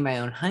I made my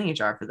own honey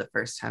jar for the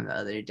first time the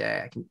other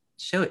day. I can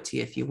show it to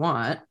you if you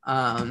want.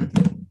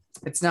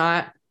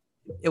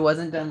 It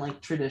wasn't done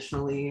like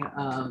traditionally,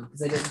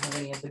 because I didn't have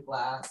any of the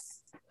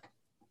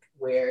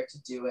glassware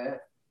to do it.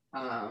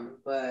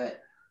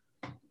 But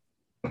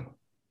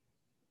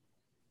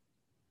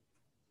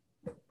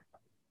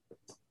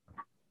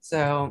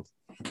so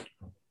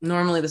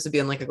normally this would be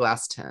in like a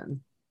glass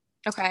tin.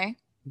 Okay.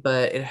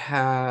 But it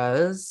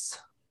has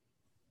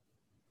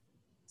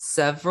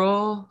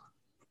several,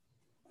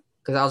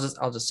 because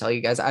I'll just tell you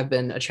guys, I've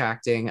been trying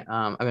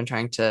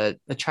to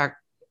attract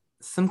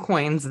some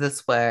coins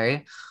this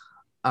way,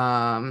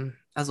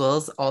 as well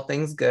as all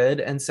things good.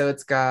 And so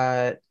it's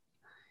got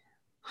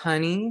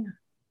honey.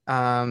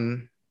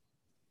 There's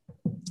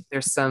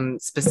some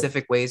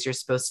specific ways you're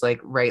supposed to like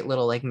write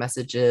little like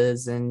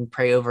messages and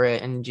pray over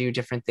it and do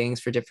different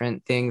things for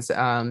different things.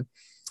 And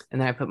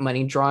then I put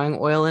money drawing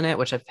oil in it,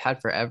 which I've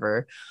had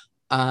forever.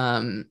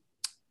 And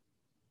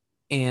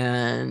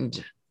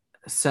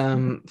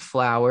some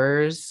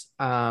flowers.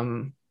 I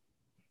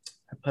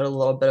put a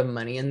little bit of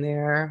money in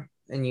there,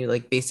 and you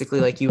like basically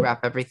like you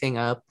wrap everything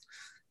up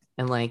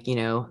and like,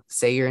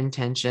 say your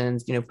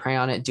intentions, pray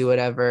on it, do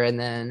whatever. And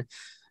then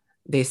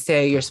they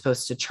say you're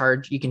supposed to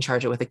you can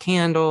charge it with a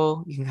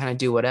candle, you can kind of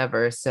do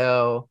whatever.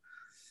 So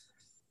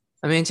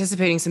I'm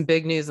anticipating some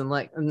big news in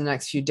the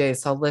next few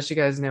days. So I'll let you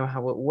guys know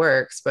how it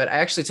works. But I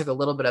actually took a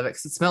little bit of it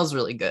because it smells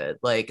really good.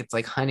 Like it's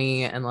like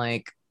honey and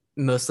like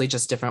mostly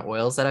just different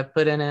oils that I've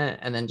put in it,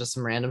 and then just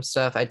some random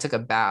stuff. I took a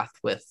bath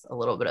with a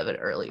little bit of it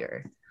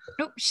earlier.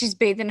 Nope, she's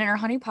bathing in her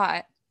honey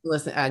pot.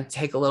 Listen, I'd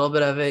take a little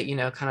bit of it,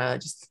 kind of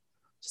just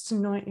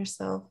anoint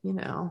yourself,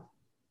 You're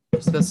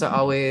supposed to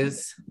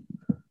always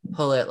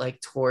pull it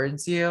like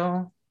towards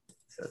you.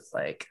 So it's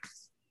like,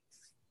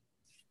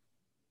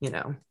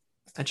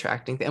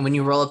 attracting. And when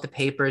you roll up the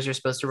papers, you're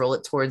supposed to roll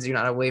it towards you,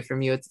 not away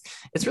from you.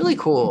 It's really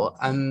cool.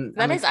 I'm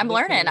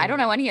learning. I don't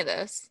know any of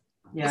this.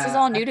 Yeah, this is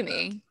all new to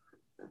me.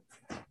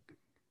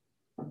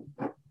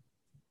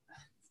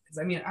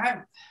 I mean,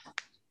 I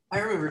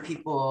remember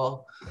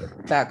people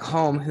back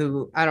home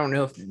who, I don't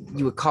know if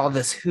you would call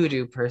this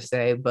hoodoo per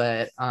se,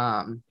 but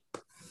a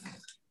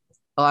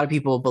lot of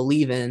people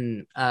believe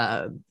in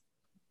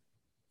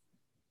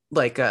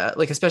like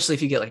especially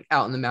if you get like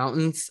out in the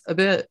mountains a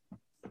bit,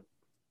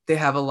 they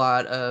have a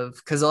lot of,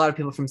 because a lot of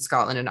people from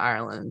Scotland and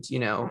Ireland, you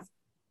know,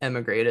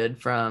 emigrated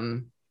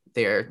from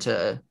there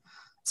to,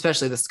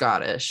 especially the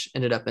Scottish,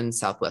 ended up in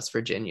Southwest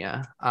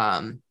Virginia.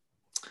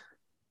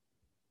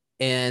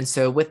 And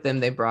so with them,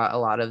 they brought a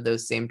lot of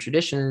those same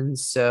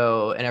traditions.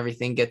 So, and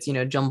everything gets, you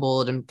know,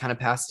 jumbled and kind of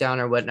passed down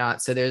or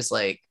whatnot. So there's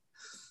like,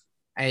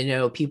 I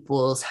know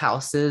people's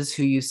houses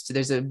who used to,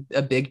 there's a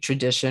big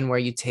tradition where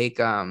you take,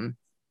 you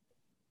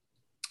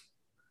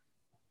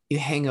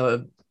hang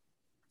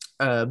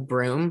a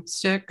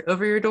broomstick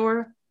over your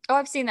door. Oh,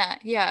 I've seen that.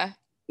 Yeah.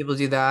 People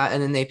do that,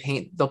 and then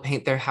they'll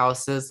paint their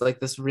houses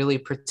like this really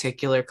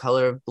particular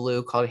color of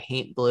blue called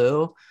haint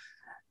blue.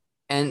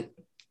 And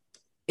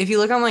if you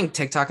look on like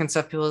TikTok and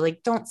stuff, people are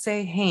like, don't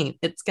say haint,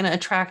 it's gonna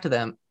attract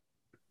them.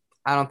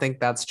 I don't think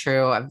that's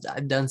true.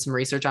 I've done some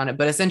research on it,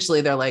 but essentially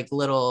they're like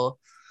little,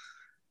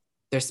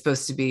 they're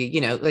supposed to be,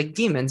 you know, like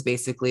demons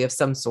basically of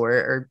some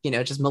sort, or, you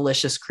know, just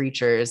malicious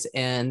creatures,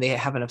 and they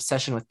have an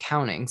obsession with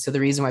counting. So the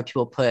reason why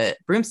people put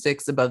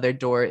broomsticks above their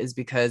door is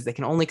because they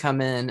can only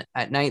come in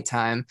at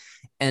nighttime,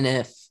 and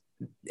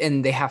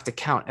they have to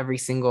count every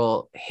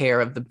single hair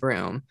of the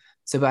broom.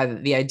 So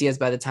the idea is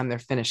by the time they're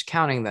finished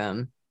counting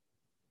them,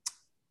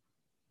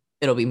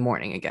 it'll be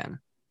morning again.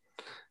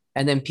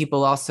 And then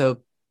people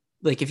also,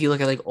 like, if you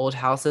look at like old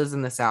houses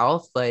in the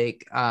South,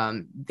 like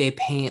they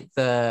paint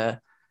the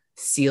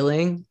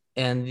ceiling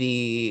and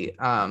the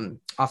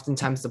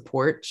oftentimes the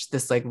porch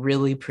this like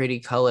really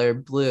pretty color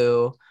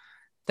blue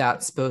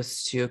that's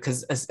supposed to,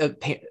 because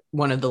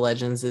one of the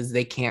legends is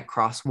they can't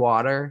cross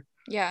water.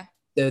 Yeah.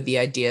 So the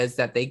idea is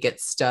that they get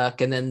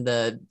stuck, and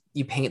then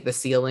you paint the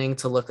ceiling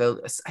to look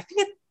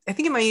I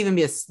think it might even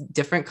be a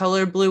different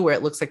color blue where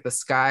it looks like the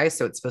sky,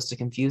 so it's supposed to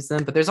confuse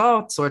them. But there's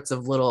all sorts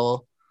of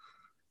little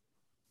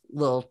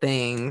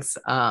things.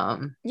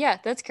 Yeah,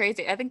 that's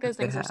crazy. I think those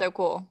things are so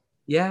cool.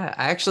 Yeah,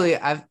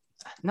 I've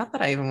not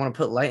that I even want to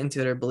put light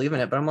into it or believe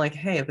in it, but I'm like,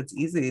 hey, if it's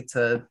easy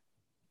to,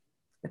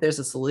 if there's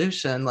a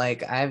solution,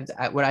 like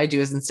what I do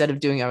is, instead of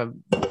doing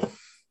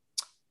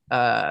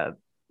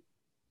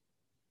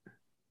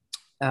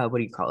what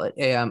do you call it?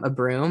 A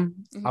broom.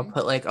 Mm-hmm. I'll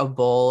put like a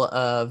bowl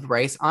of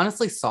rice.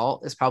 Honestly,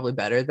 salt is probably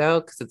better though,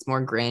 because it's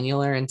more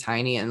granular and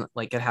tiny, and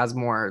like it has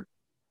more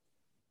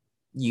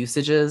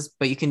usages.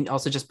 But you can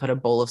also just put a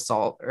bowl of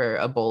salt or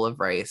a bowl of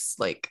rice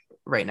like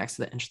right next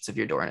to the entrance of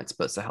your door, and it's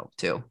supposed to help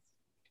too.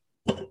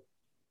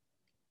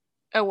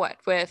 Oh, what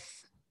with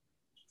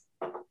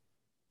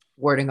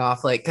warding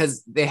off, like,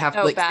 because they have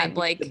like bad,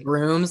 like the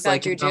brooms,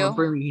 like if juju. a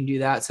broom, you can do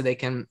that, so they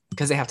can,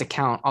 because they have to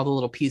count all the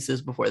little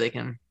pieces before they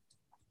can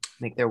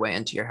make their way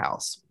into your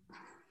house.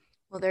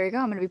 Well, there you go.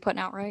 I'm gonna be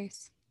putting out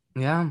rice.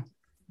 Yeah.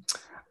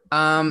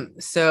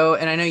 So,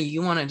 and I know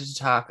you wanted to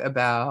talk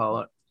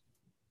about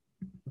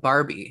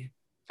Barbie.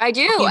 I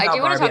do want to talk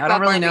about Barbie. I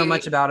don't really know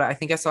much about it. I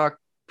think I saw a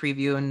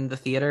preview in the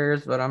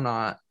theaters, but I'm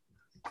not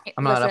up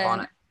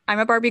on it. I'm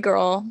a Barbie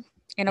girl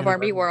in a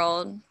Barbie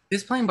world.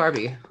 Who's playing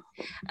Barbie?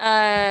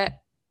 I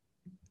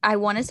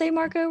want to say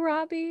Margot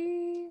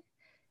Robbie.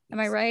 Am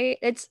I right?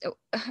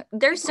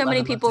 There's so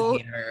many people.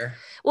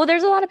 Well,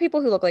 there's a lot of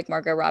people who look like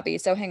Margot Robbie.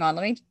 So hang on,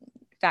 let me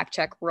fact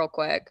check real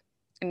quick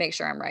and make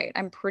sure I'm right.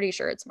 I'm pretty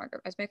sure it's Margot.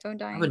 Is my phone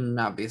dying? I would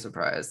not be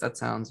surprised. That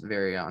sounds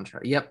very on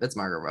track. Yep, it's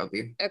Margot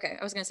Robbie. Okay,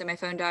 I was gonna say my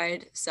phone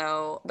died.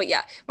 So, but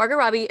yeah, Margot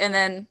Robbie, and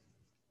then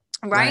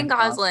Ryan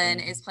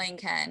Gosling is playing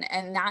Ken,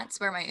 and that's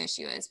where my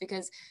issue is,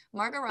 because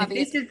Margot Robbie.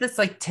 They did this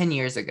like 10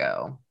 years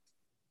ago.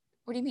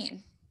 What do you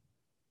mean?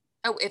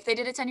 Oh, if they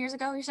did it 10 years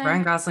ago, you're saying?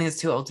 Ryan Gosling is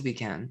too old to be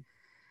Ken.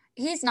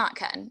 He's not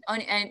Ken.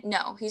 And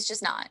no, he's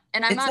just not.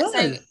 And I'm not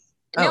saying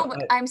no,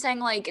 but I'm saying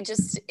like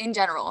just in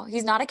general,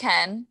 he's not a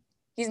Ken.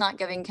 He's not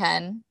giving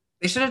Ken.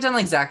 They should have done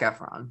like Zac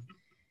Efron.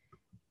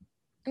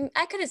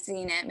 I could have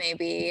seen it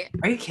maybe.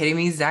 Are you kidding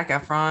me? Zac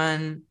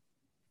Efron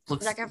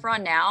looks. Zac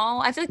Efron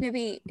now? I feel like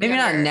maybe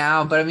not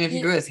now, but I mean, if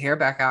you grew his hair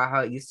back out how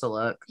it used to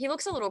look. He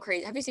looks a little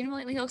crazy. Have you seen him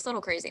lately? He looks a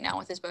little crazy now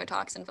with his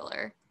Botox and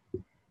filler.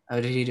 Oh,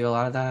 did he do a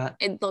lot of that?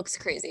 It looks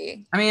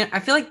crazy. I mean, I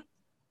feel like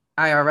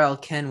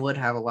IRL Ken would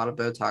have a lot of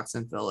Botox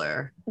and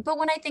filler. But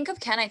when I think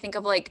of Ken, I think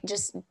of like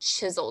just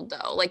chiseled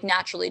though, like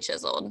naturally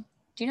chiseled.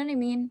 Do you know what I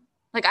mean?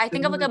 Like I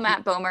think of like a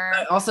Matt Bomer.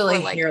 But also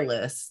like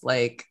hairless,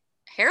 like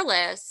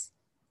hairless.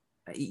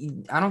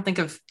 I don't think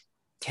of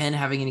Ken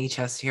having any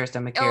chest hair,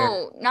 stomach hair.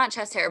 Oh, not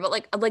chest hair, but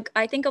like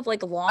I think of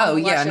like long. Oh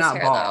yeah, not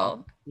hair, bald.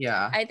 Though.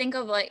 Yeah. I think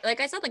of like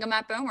I said, like a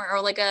Matt Bomer, or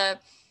like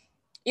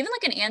even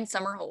like an Ann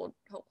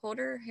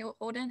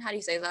Holden. How do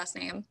you say his last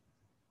name?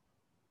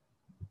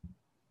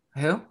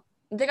 Who?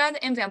 The guy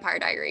in Vampire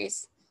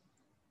Diaries.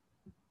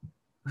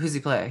 Who's he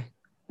play?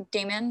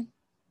 Damon.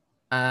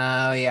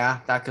 Oh yeah,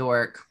 that could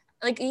work.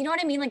 Like, you know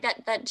what I mean? Like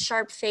that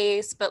sharp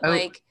face, but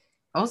like.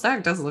 Oh,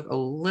 Zach does look a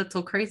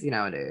little crazy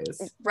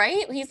nowadays.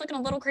 Right? He's looking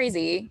a little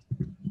crazy.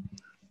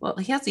 Well,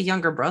 he has a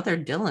younger brother,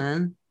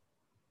 Dylan.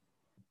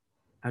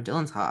 Oh,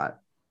 Dylan's hot.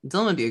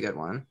 Dylan would be a good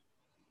one.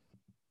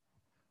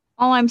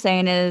 All I'm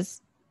saying is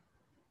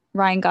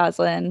Ryan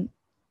Gosling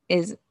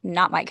is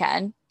not my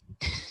Ken.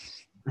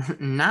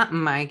 Not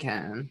my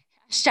Ken.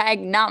 Hashtag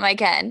not my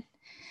Ken.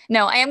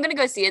 No, I am gonna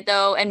go see it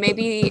though, and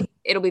maybe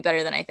it'll be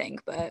better than I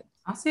think. But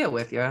I'll see it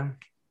with you.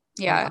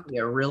 yeah, I'll be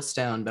a real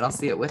stone, but I'll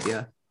see it with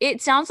you.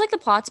 it sounds like the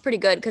plot's pretty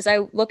good because I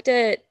looked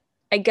at.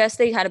 I guess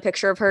they had a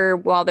picture of her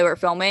while they were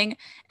filming,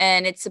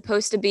 and it's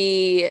supposed to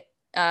be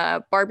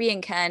Barbie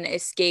and Ken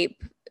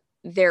escape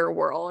their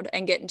world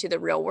and get into the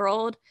real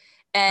world.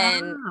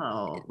 And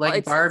Oh, like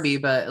it's Barbie,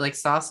 but like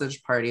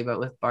Sausage Party, but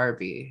with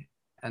Barbie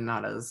and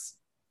not as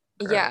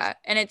gross. yeah,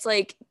 and it's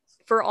like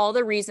for all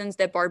the reasons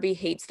that Barbie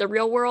hates the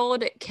real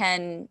world,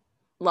 Ken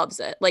loves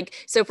it. Like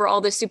so for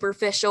all the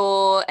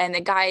superficial and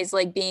the guys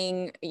like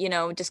being,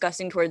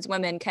 disgusting towards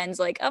women, Ken's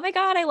like, "Oh my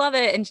God, I love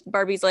it." And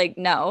Barbie's like,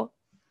 "No."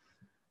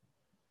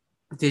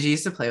 Did you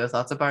used to play with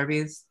lots of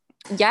Barbies?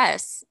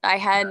 Yes, I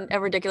had a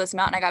ridiculous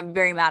amount and I got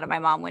very mad at my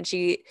mom when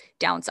she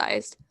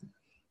downsized.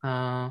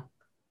 I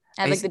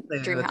I had like used the to play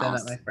dream with them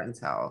house. at my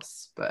friend's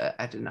house, but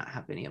I did not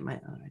have any of my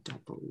own, I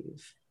don't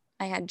believe.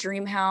 I had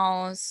dream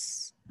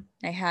house.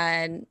 I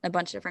had a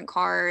bunch of different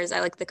cars. I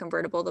liked the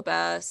convertible the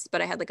best,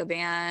 but I had like a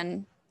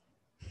van.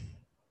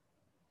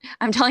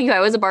 I'm telling you, I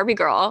was a Barbie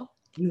girl.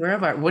 You were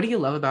about, what do you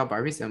love about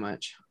Barbie so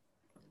much?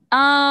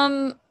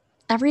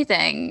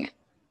 Everything.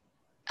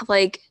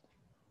 Like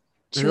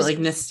Is it like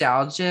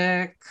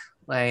nostalgic?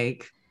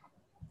 Like,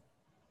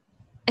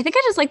 I think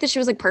I just like that she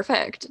was like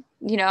perfect,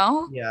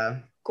 yeah.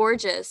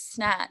 gorgeous,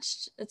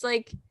 snatched. It's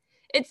like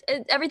it's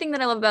everything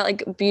that I love about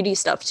like beauty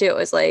stuff too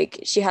is like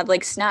she had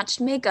like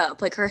snatched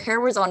makeup, like her hair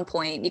was on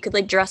point. You could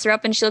like dress her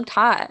up and she looked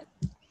hot.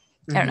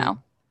 I don't know.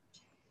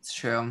 It's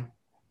true.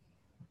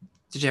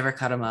 Did you ever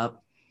cut them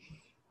up?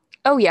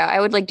 Oh yeah, I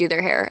would like do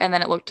their hair and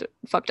then it looked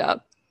fucked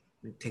up.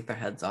 Like, take their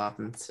heads off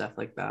and stuff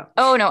like that?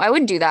 Oh no, I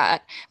wouldn't do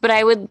that. But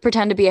I would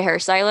pretend to be a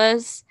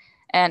hairstylist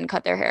and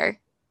cut their hair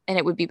and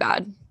it would be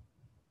bad.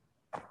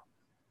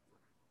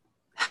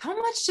 How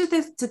much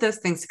did those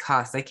things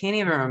cost? I can't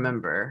even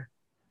remember.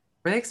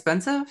 Were they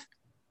expensive?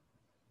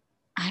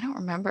 I don't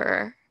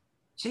remember.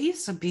 They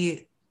used to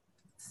be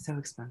so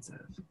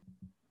expensive.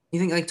 You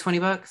think like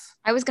 $20?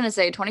 I was gonna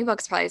say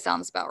 $20 probably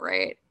sounds about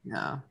right.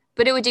 Yeah.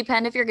 But it would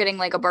depend if you're getting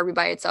like a Barbie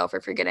by itself or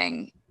if you're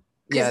getting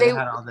Yeah, they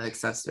had all the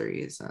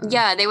accessories.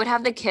 Yeah, they would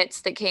have the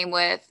kits that came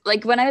with,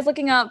 like when I was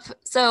looking up,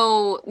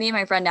 so me and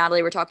my friend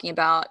Natalie were talking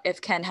about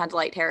if Ken had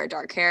light hair or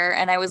dark hair,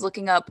 and I was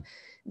looking up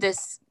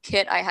this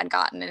kit I had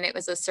gotten, and it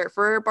was a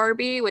surfer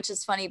Barbie, which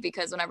is funny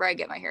because whenever I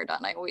get my hair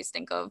done, I always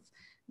think of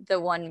the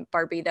one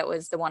Barbie that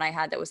was the one I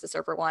had that was the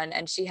surfer one,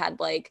 and she had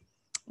like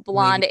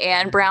blonde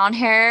and brown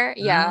hair.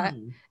 Yeah.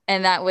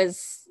 And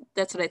that's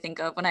what I think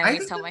of when I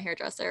always tell my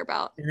hairdresser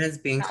about it as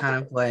being kind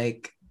of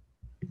like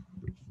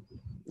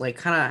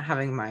kind of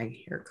having my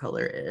hair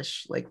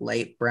color-ish, like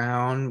light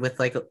brown with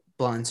like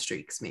blonde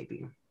streaks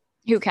maybe.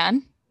 Who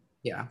Ken?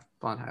 Yeah,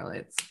 blonde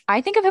highlights.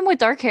 I think of him with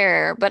dark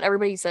hair, but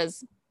everybody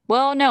says,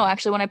 well, no,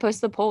 actually when I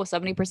posted the poll,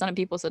 70% of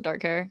people said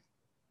dark hair.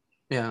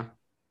 Yeah.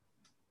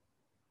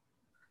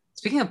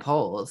 Speaking of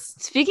polls,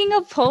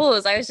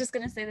 I was just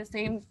going to say the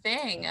same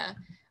thing.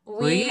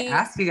 We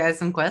asked you guys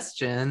some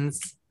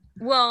questions.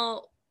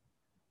 Well,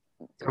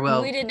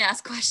 we didn't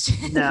ask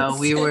questions. No,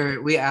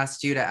 we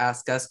asked you to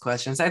ask us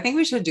questions. I think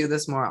we should do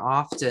this more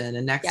often.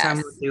 And next time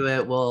we'll do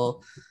it,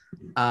 we'll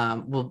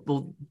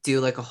do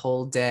like a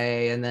whole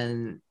day and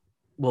then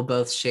we'll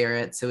both share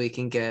it so we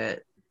can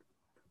get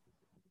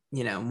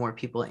more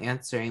people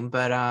answering.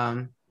 But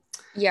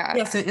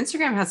yeah, so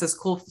Instagram has this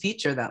cool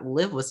feature that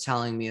Liv was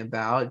telling me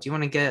about. Do you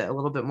want to get a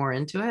little bit more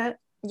into it?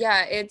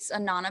 Yeah, it's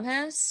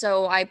anonymous.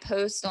 So I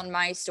post on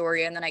my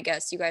story and then I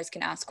guess you guys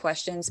can ask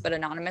questions, but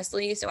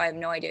anonymously. So I have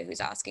no idea who's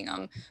asking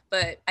them,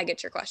 but I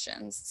get your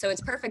questions. So it's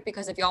perfect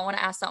because if y'all want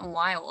to ask something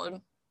wild,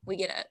 we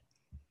get it.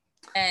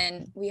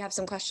 And we have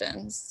some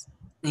questions.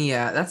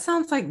 Yeah, that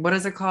sounds like, what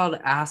is it called?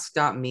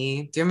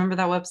 Ask.me. Do you remember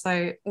that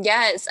website?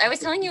 Yes. I was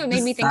telling you, it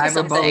made me think of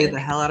something. Cyberbully the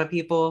hell out of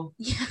people.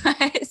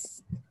 Yes.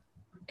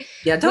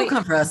 Yeah, don't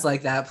come for us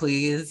like that,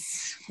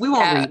 please. We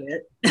won't read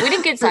it. We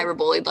didn't get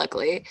cyberbullied,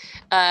 luckily.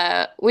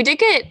 I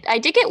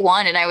did get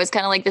one, and I was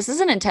kind of like, this is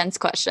an intense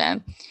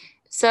question.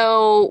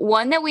 So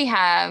one that we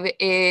have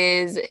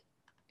is,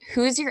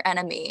 who's your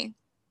enemy?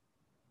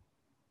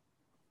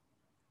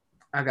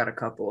 I got a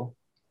couple.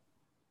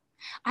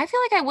 I feel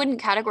like I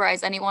wouldn't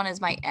categorize anyone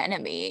as my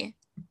enemy.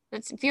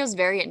 That feels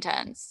very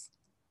intense.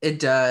 It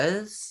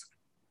does,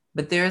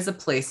 but there's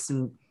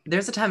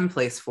a time and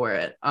place for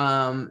it.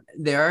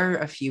 There are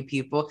a few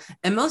people,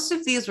 and most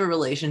of these were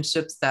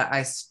relationships that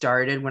I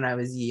started when I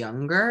was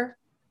younger.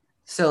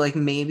 So like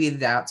maybe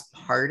that's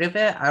part of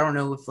it. I don't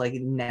know if like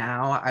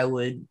now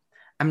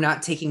I'm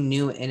not taking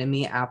new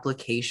enemy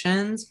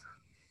applications,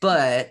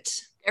 but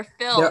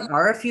there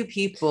are a few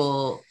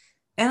people,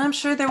 and I'm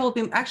sure there will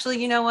be.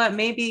 Actually, you know what?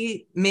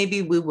 Maybe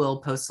we will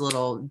post a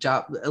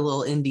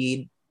little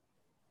Indeed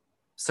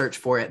search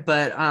for it,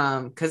 but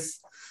because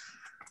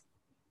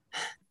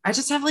I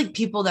just have like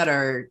people that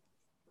are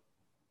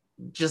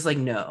just like,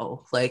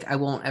 no, like I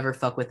won't ever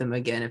fuck with them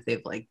again if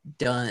they've like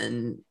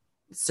done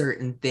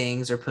certain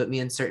things or put me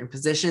in certain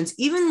positions,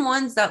 even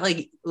ones that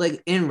like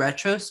in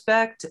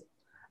retrospect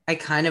I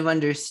kind of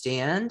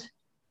understand,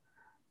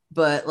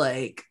 but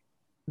like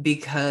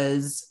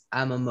because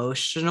I'm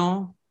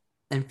emotional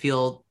and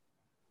feel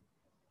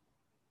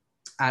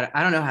I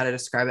don't know how to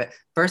describe it.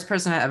 First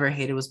person I ever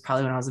hated was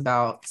probably when I was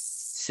about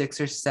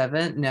 6 or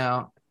 7.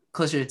 No,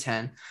 closer to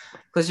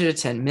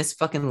 10. Miss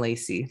fucking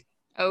Lacey.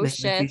 Oh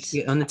Miss Lacey, shit.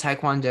 she owned the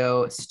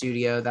Taekwondo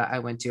studio that I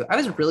went to. I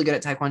was really good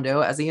at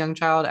Taekwondo as a young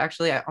child.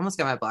 Actually, I almost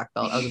got my black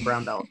belt. I was a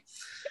brown belt.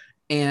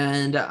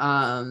 And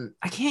I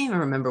can't even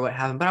remember what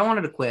happened, but I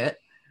wanted to quit.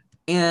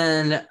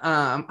 And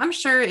I'm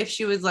sure if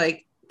she was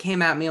like,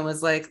 came at me and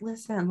was like,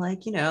 listen,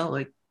 like, you know,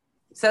 like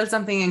said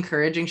something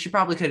encouraging, she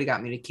probably could have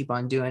got me to keep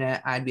on doing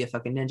it. I'd be a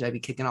fucking ninja. I'd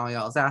be kicking all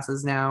y'all's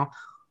asses now.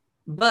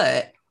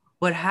 But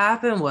what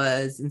happened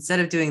was instead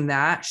of doing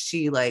that,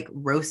 she like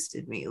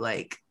roasted me.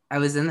 Like I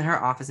was in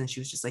her office and she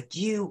was just like,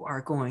 you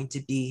are going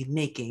to be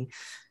making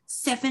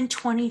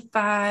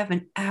 $7.25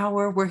 an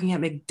hour working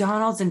at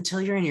McDonald's until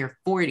you're in your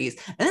 40s.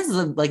 And this is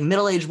a like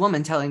middle-aged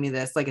woman telling me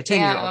this, like a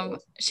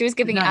 10-year-old. She was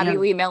giving Not Abby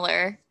young. Lee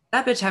Miller.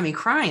 That bitch had me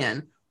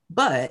crying.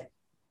 But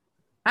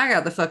I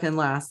got the fucking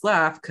last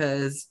laugh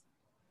because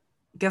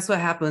guess what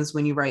happens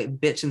when you write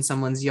bitch in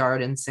someone's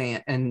yard and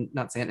sand and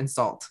not sand and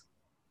salt?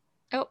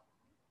 Oh.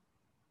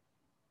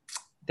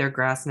 Their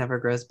grass never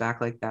grows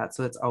back like that,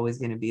 so it's always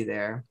going to be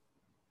there.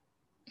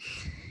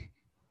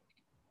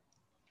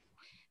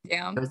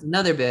 Damn. There was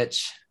another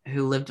bitch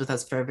who lived with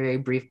us for a very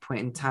brief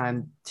point in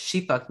time.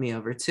 She fucked me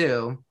over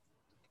too.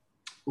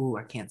 Ooh,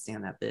 I can't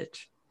stand that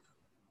bitch.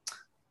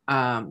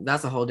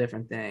 That's a whole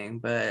different thing,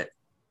 but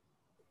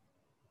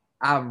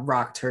I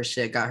rocked her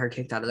shit, got her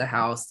kicked out of the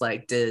house,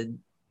 like did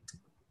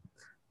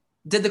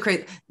the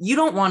crazy. You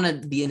don't want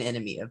to be an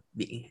enemy of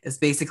me, is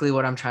basically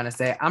what I'm trying to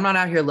say. I'm not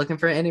out here looking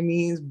for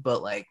enemies,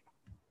 but like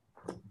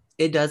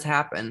it does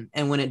happen.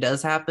 And when it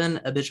does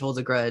happen, a bitch holds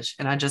a grudge.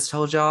 And I just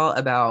told y'all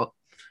about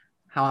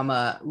how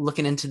I'm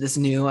looking into this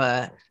new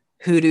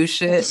hoodoo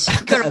shit.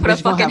 Gonna put a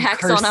fucking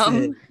hex on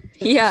them.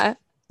 Yeah.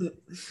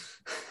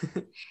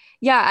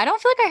 Yeah, I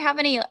don't feel like I have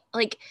any,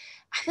 like,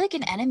 I feel like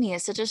an enemy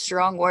is such a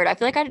strong word. I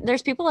feel like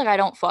there's people like I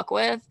don't fuck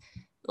with.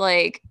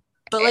 Like,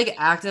 but like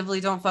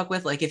actively don't fuck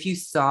with, like if you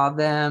saw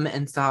them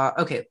and saw,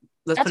 okay,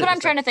 that's what I'm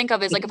trying to think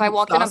of is like if I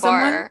walked in a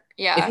bar,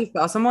 if you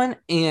saw someone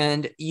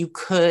and you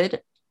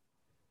could,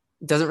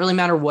 doesn't really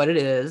matter what it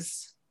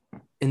is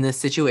in this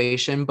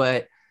situation,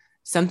 but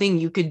something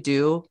you could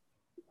do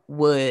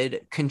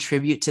would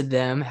contribute to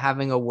them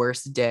having a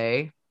worse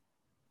day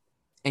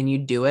and you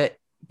do it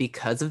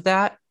because of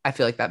that, I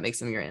feel like that makes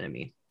them your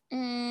enemy.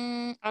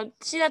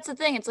 See, that's the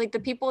thing. It's like the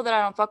people that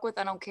I don't fuck with,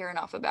 I don't care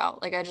enough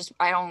about. Like,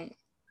 I don't.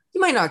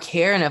 You might not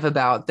care enough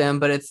about them,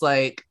 but it's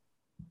like,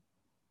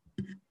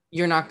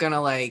 you're not gonna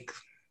like,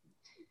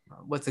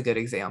 what's a good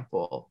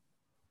example?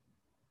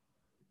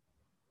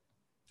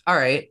 All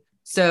right.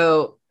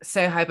 So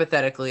say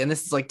hypothetically, and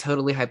this is like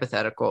totally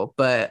hypothetical,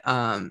 but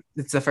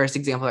it's the first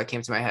example that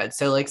came to my head.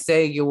 So like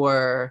say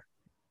you're,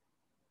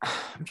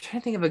 I'm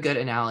trying to think of a good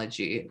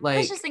analogy. Like, I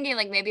was just thinking,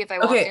 like, maybe if I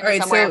walked into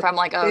somewhere, if I'm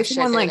like, oh shit,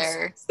 they're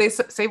there.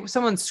 Say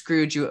someone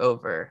screwed you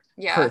over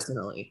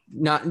personally,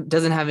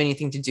 doesn't have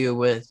anything to do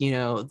with, you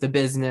know, the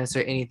business or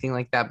anything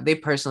like that, but they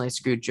personally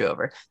screwed you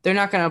over. They're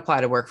not going to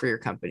apply to work for your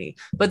company,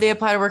 but they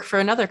apply to work for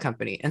another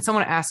company. And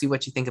someone asks you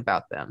what you think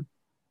about them.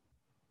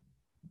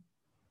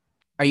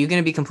 Are you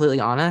going to be completely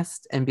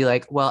honest and be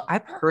like, well, I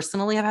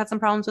personally have had some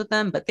problems with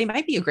them, but they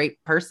might be a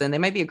great person. They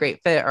might be a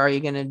great fit. Or are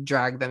you going to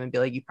drag them and be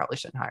like, you probably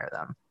shouldn't hire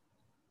them?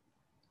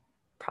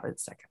 Probably the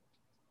second.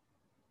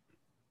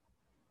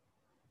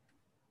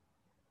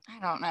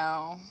 I don't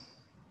know.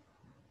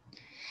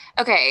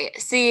 Okay,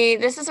 see,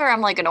 this is where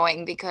I'm like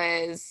annoying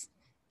because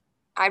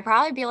I'd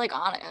probably be like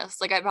honest.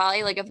 Like I'd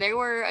probably like if they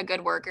were a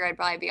good worker, I'd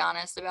probably be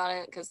honest about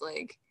it because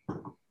like I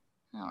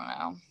don't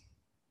know.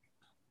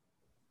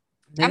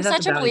 Maybe I'm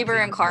such a believer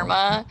in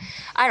karma.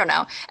 I don't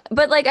know.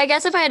 But like I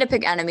guess if I had to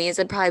pick enemies,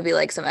 it'd probably be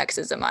like some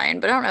exes of mine.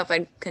 But I don't know if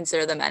I'd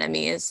consider them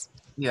enemies.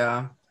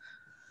 Yeah.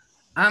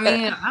 I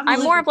mean,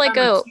 I'm more of like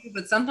too,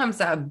 but sometimes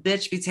that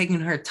bitch be taking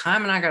her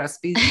time and I gotta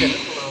speed shit up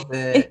a little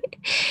bit.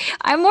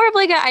 I'm more of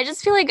like I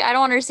just feel like I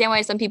don't understand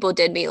why some people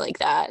did me like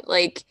that.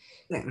 Like,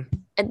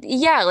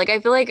 yeah, like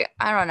I feel like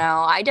I don't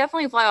know. I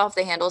definitely fly off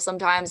the handle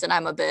sometimes, and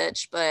I'm a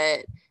bitch.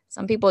 But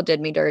some people did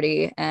me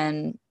dirty,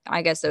 and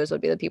I guess those would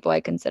be the people I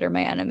consider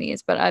my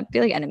enemies. But I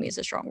feel like enemy is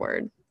a strong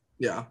word.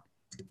 Yeah.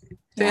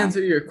 To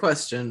answer your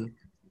question,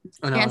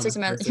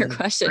 your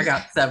question. I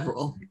got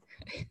several.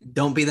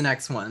 Don't be the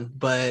next one,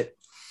 but.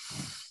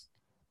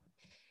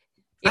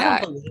 Yeah.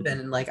 I don't believe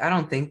in, like, I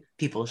don't think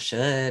people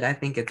should. I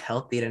think it's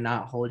healthy to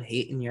not hold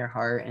hate in your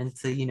heart and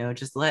to, you know,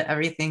 just let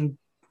everything,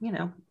 you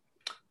know,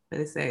 what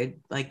they say,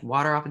 like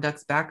water off a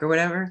duck's back or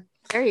whatever.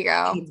 There you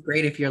go. It's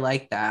great if you're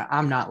like that.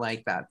 I'm not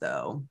like that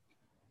though.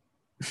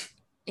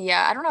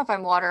 Yeah, I don't know if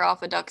I'm water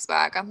off a duck's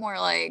back. I'm more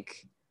like,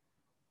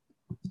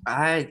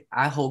 I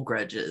hold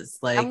grudges.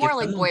 I'm Like more if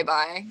like someone boy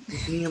bye.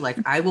 with me, like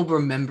I will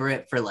remember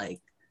it for like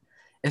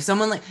if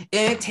someone like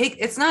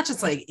it's not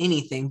just like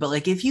anything, but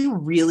like if you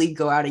really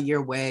go out of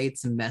your way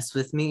to mess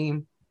with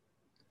me,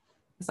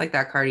 it's like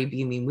that Cardi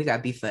B meme, we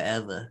got beef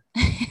forever.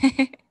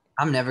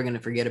 I'm never gonna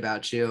forget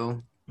about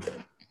you.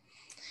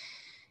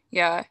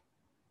 Yeah.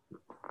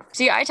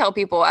 See, I tell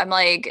people, I'm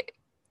like,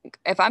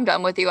 if I'm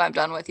done with you, I'm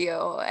done with you.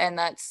 And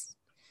that's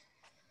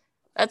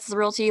the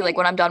real tea. Like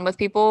when I'm done with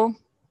people.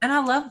 And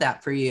I love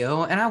that for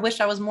you. And I wish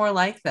I was more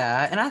like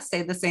that. And I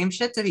say the same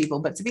shit to people.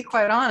 But to be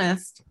quite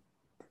honest,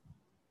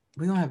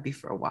 we don't have beef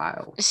for a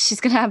while. She's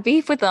gonna have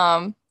beef with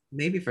them.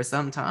 Maybe for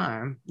some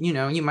time. You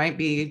know, you might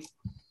be.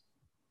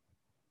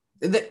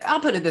 I'll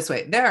put it this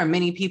way. There are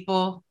many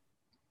people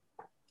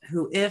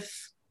who,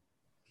 if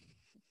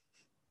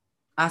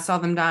I saw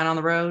them dying on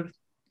the road,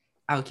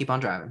 I would keep on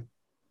driving.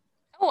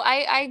 Oh,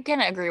 I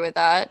can agree with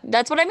that.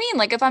 That's what I mean.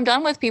 Like if I'm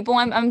done with people,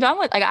 I'm done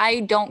with, like,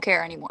 I don't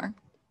care anymore.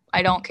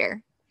 I don't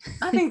care.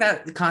 I think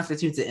that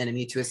constitutes an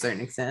enemy to a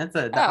certain extent.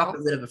 It's the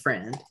opposite of a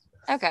friend.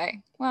 Okay.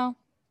 Well,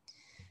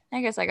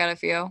 I guess I got a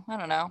few. I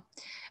don't know. All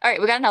right,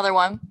 we got another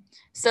one.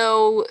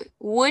 So,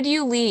 would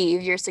you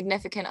leave your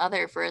significant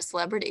other for a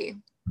celebrity?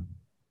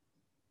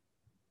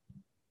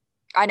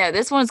 I know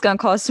this one's gonna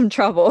cause some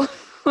trouble.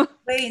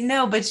 Wait,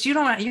 no, but you're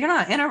not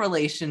in a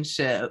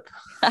relationship.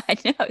 I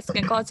know it's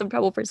gonna cause some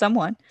trouble for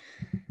someone.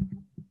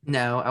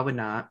 No, I would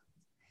not.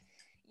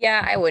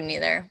 Yeah, I wouldn't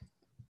either.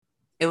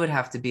 It would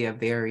have to be a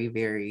very,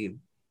 very.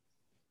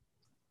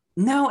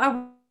 No,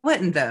 I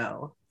wouldn't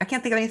though. I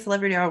can't think of any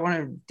celebrity I would want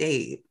to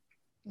date.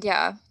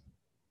 Yeah.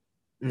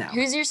 No.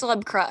 Who's your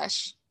celeb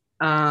crush?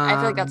 I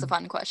feel like that's a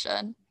fun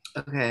question.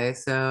 Okay,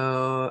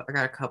 so I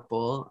got a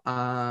couple.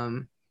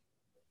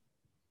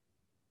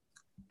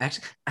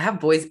 Actually, I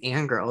have boys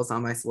and girls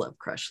on my celeb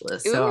crush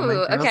list. So on my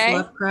Ooh, girl okay.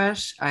 celeb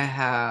crush, I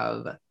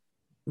have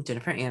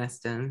Jennifer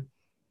Aniston,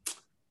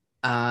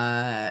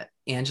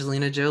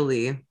 Angelina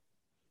Jolie.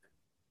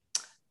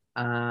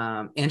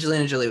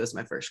 Angelina Jolie was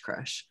my first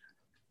crush.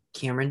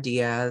 Cameron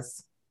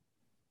Diaz.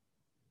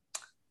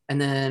 And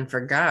then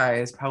for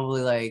guys,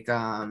 probably like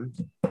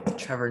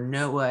Trevor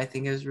Noah, I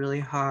think is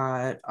really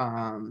hot.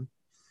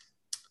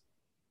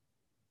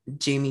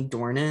 Jamie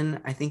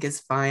Dornan, I think is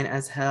fine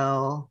as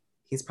hell.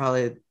 He's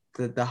probably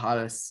the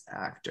hottest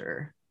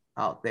actor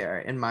out there,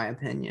 in my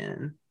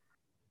opinion.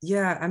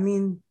 Yeah, I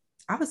mean,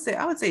 I would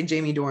say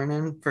Jamie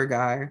Dornan for a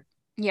guy.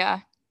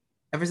 Yeah.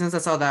 Ever since I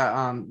saw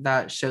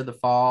that show The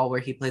Fall where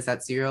he plays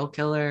that serial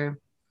killer,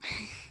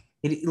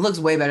 he looks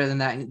way better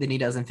than he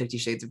does in 50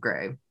 Shades of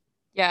Grey.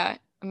 Yeah.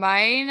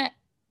 Mine,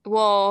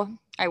 well,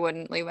 I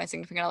wouldn't leave my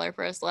significant other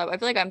for a celeb. I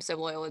feel like I'm so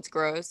loyal, it's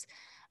gross.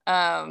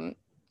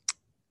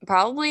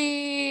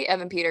 Probably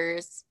Evan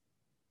Peters.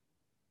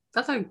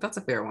 That's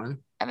a fair one.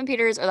 Evan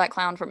Peters or that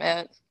clown from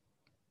It.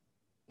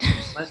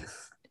 What?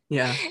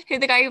 Yeah. Who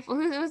the guy,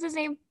 who was his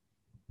name?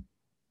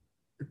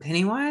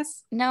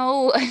 Pennywise?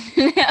 No,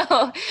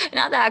 no,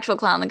 not the actual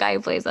clown, the guy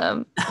who plays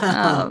him.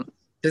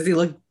 Does he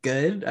look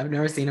good? I've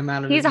never seen him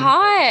out of He's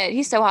hot.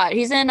 He's so hot.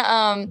 He's in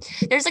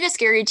there's like a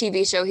scary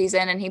TV show he's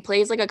in, and he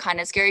plays like a kind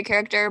of scary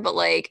character, but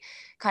like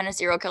kind of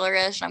serial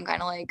killer-ish. And I'm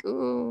kind of like,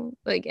 ooh,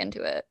 like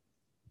into it.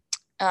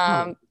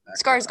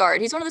 Skarsgård.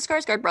 He's one of the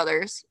Skarsgård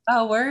brothers.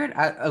 Oh, word?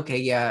 Okay,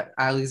 yeah.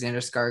 Alexander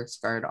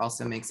Skarsgård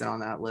also makes it on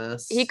that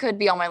list. He could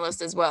be on my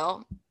list as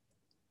well.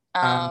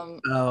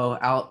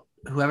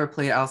 Whoever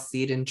played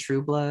Alcide in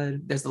True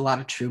Blood. There's a lot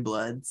of True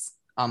Bloods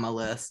on my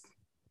list.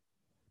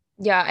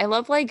 Yeah, I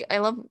love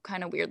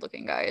kind of weird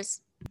looking guys.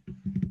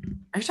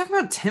 Are you talking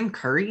about Tim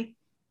Curry?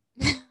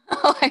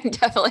 Oh, I'm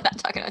definitely not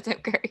talking about Tim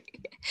Curry.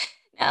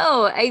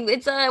 No,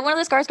 it's one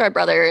of the Skarsgård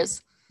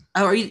brothers.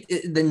 Oh, are you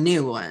the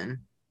new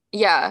one?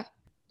 Yeah,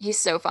 he's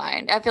so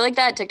fine. I feel like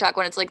that TikTok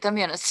when it's like, the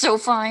man is so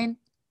fine.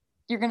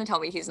 You're gonna tell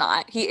me he's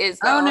not. He is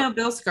though. Oh no,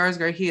 Bill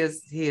Skarsgård. He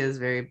is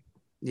very,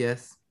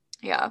 yes.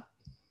 Yeah.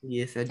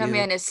 Yes, I do. That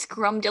man is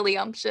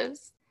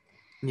scrumdiddlyumptious.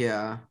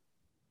 Yeah.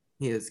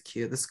 He is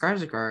cute. The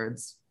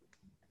Skarsgårds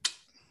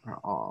are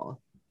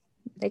all.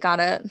 They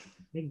got it.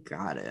 They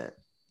got it.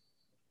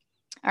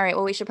 All right,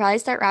 well, we should probably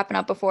start wrapping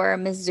up before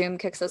Ms. Zoom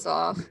kicks us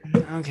off.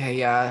 Okay,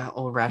 yeah.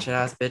 Old ratchet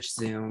ass bitch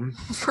Zoom.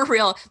 For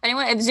real.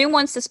 If Zoom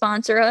wants to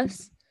sponsor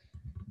us.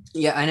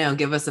 Yeah, I know.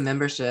 Give us a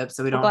membership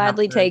so we don't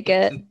gladly have to take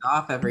it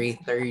off every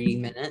 30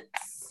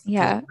 minutes.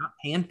 Yeah. We're not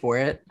paying for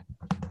it.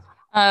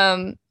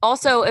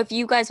 Also, if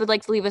you guys would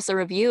like to leave us a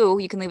review,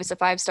 you can leave us a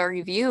 5-star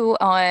review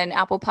on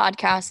Apple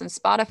Podcasts and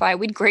Spotify.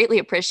 We'd greatly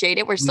appreciate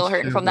it. We're still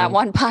hurting from that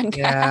one podcast.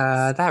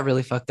 Yeah, that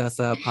really fucked us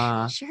up,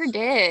 huh? Sure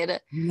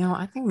did. No,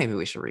 I think maybe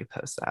we should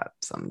repost that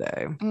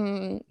someday.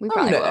 We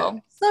probably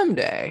will.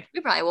 Someday. We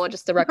probably will,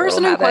 just the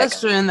person in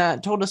question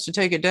that told us to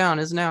take it down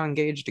is now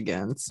engaged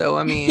again. So,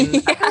 I mean,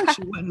 Yeah. I think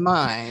she wouldn't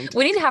mind.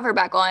 We need to have her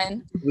back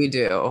on. We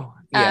do.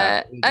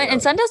 Yeah. We do.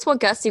 And send us what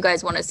guests you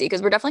guys want to see,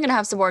 because we're definitely going to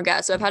have some more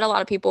guests. So I've had a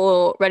lot of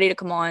people ready to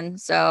come on.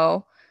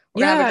 So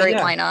we're going to have a great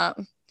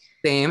lineup.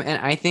 Same.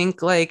 And I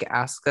think like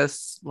ask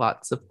us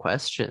lots of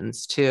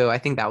questions too. I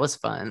think that was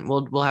fun.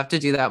 We'll have to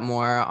do that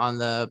more on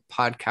the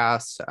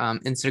podcast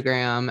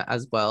Instagram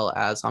as well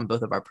as on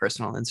both of our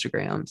personal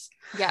Instagrams.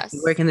 Yes.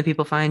 Where can the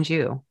people find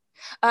you?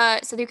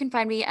 So you can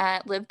find me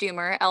at Liv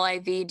Doomer,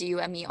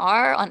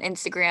 LIVDUMER on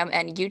Instagram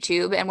and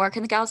YouTube. And where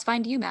can the gals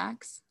find you,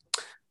 Max?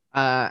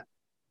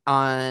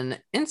 On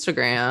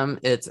Instagram,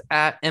 it's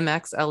at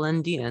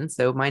MXLNDN.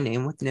 So my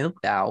name with no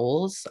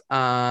vowels.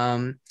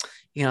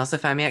 You can also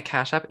find me at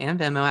Cash App and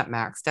Venmo at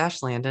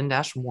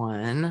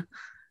Max-Landon-1.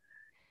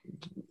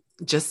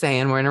 Just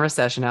saying, we're in a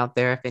recession out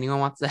there. If anyone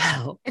wants to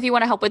help. If you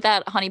want to help with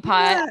that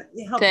honeypot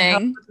thing.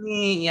 Help with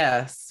me.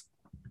 Yes.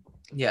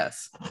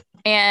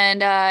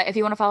 And if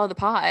you want to follow the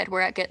pod,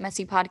 we're at Get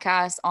Messy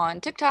Podcast on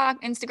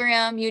TikTok,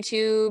 Instagram,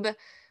 YouTube.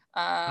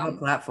 All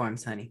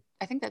platforms, honey.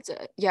 I think that's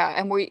it. Yeah.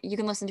 And you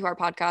can listen to our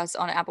podcast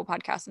on Apple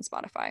Podcasts and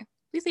Spotify.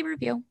 Please leave a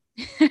review.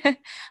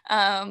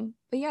 But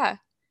yeah.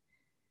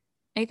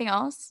 Anything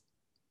else?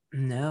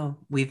 No,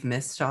 we've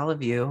missed all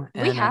of you.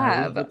 We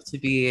have. We hope to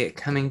be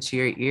coming to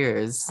your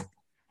ears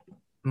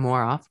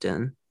more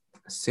often,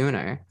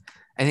 sooner.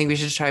 I think we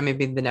should try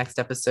maybe the next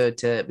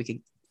episode we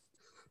could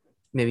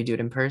maybe do it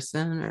in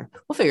person, or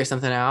we'll figure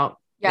something out.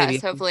 Yes, maybe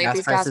hopefully if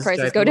these gas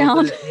prices go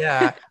down.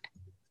 Yeah.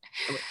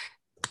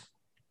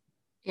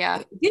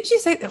 Yeah. Didn't you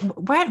say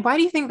why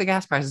do you think the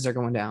gas prices are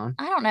going down?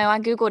 I don't know. I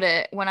Googled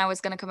it when I was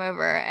going to come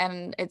over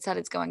and it said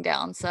it's going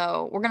down.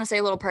 So we're going to say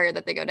a little prayer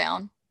that they go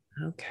down.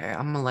 Okay.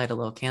 I'm going to light a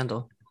little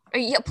candle.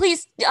 Yeah,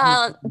 please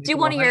do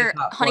one of your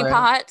honey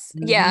pots.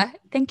 Mm-hmm. Yeah.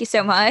 Thank you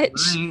so much.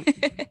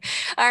 Right.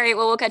 All right.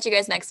 Well, we'll catch you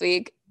guys next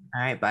week.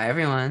 All right. Bye,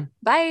 everyone.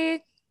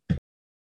 Bye.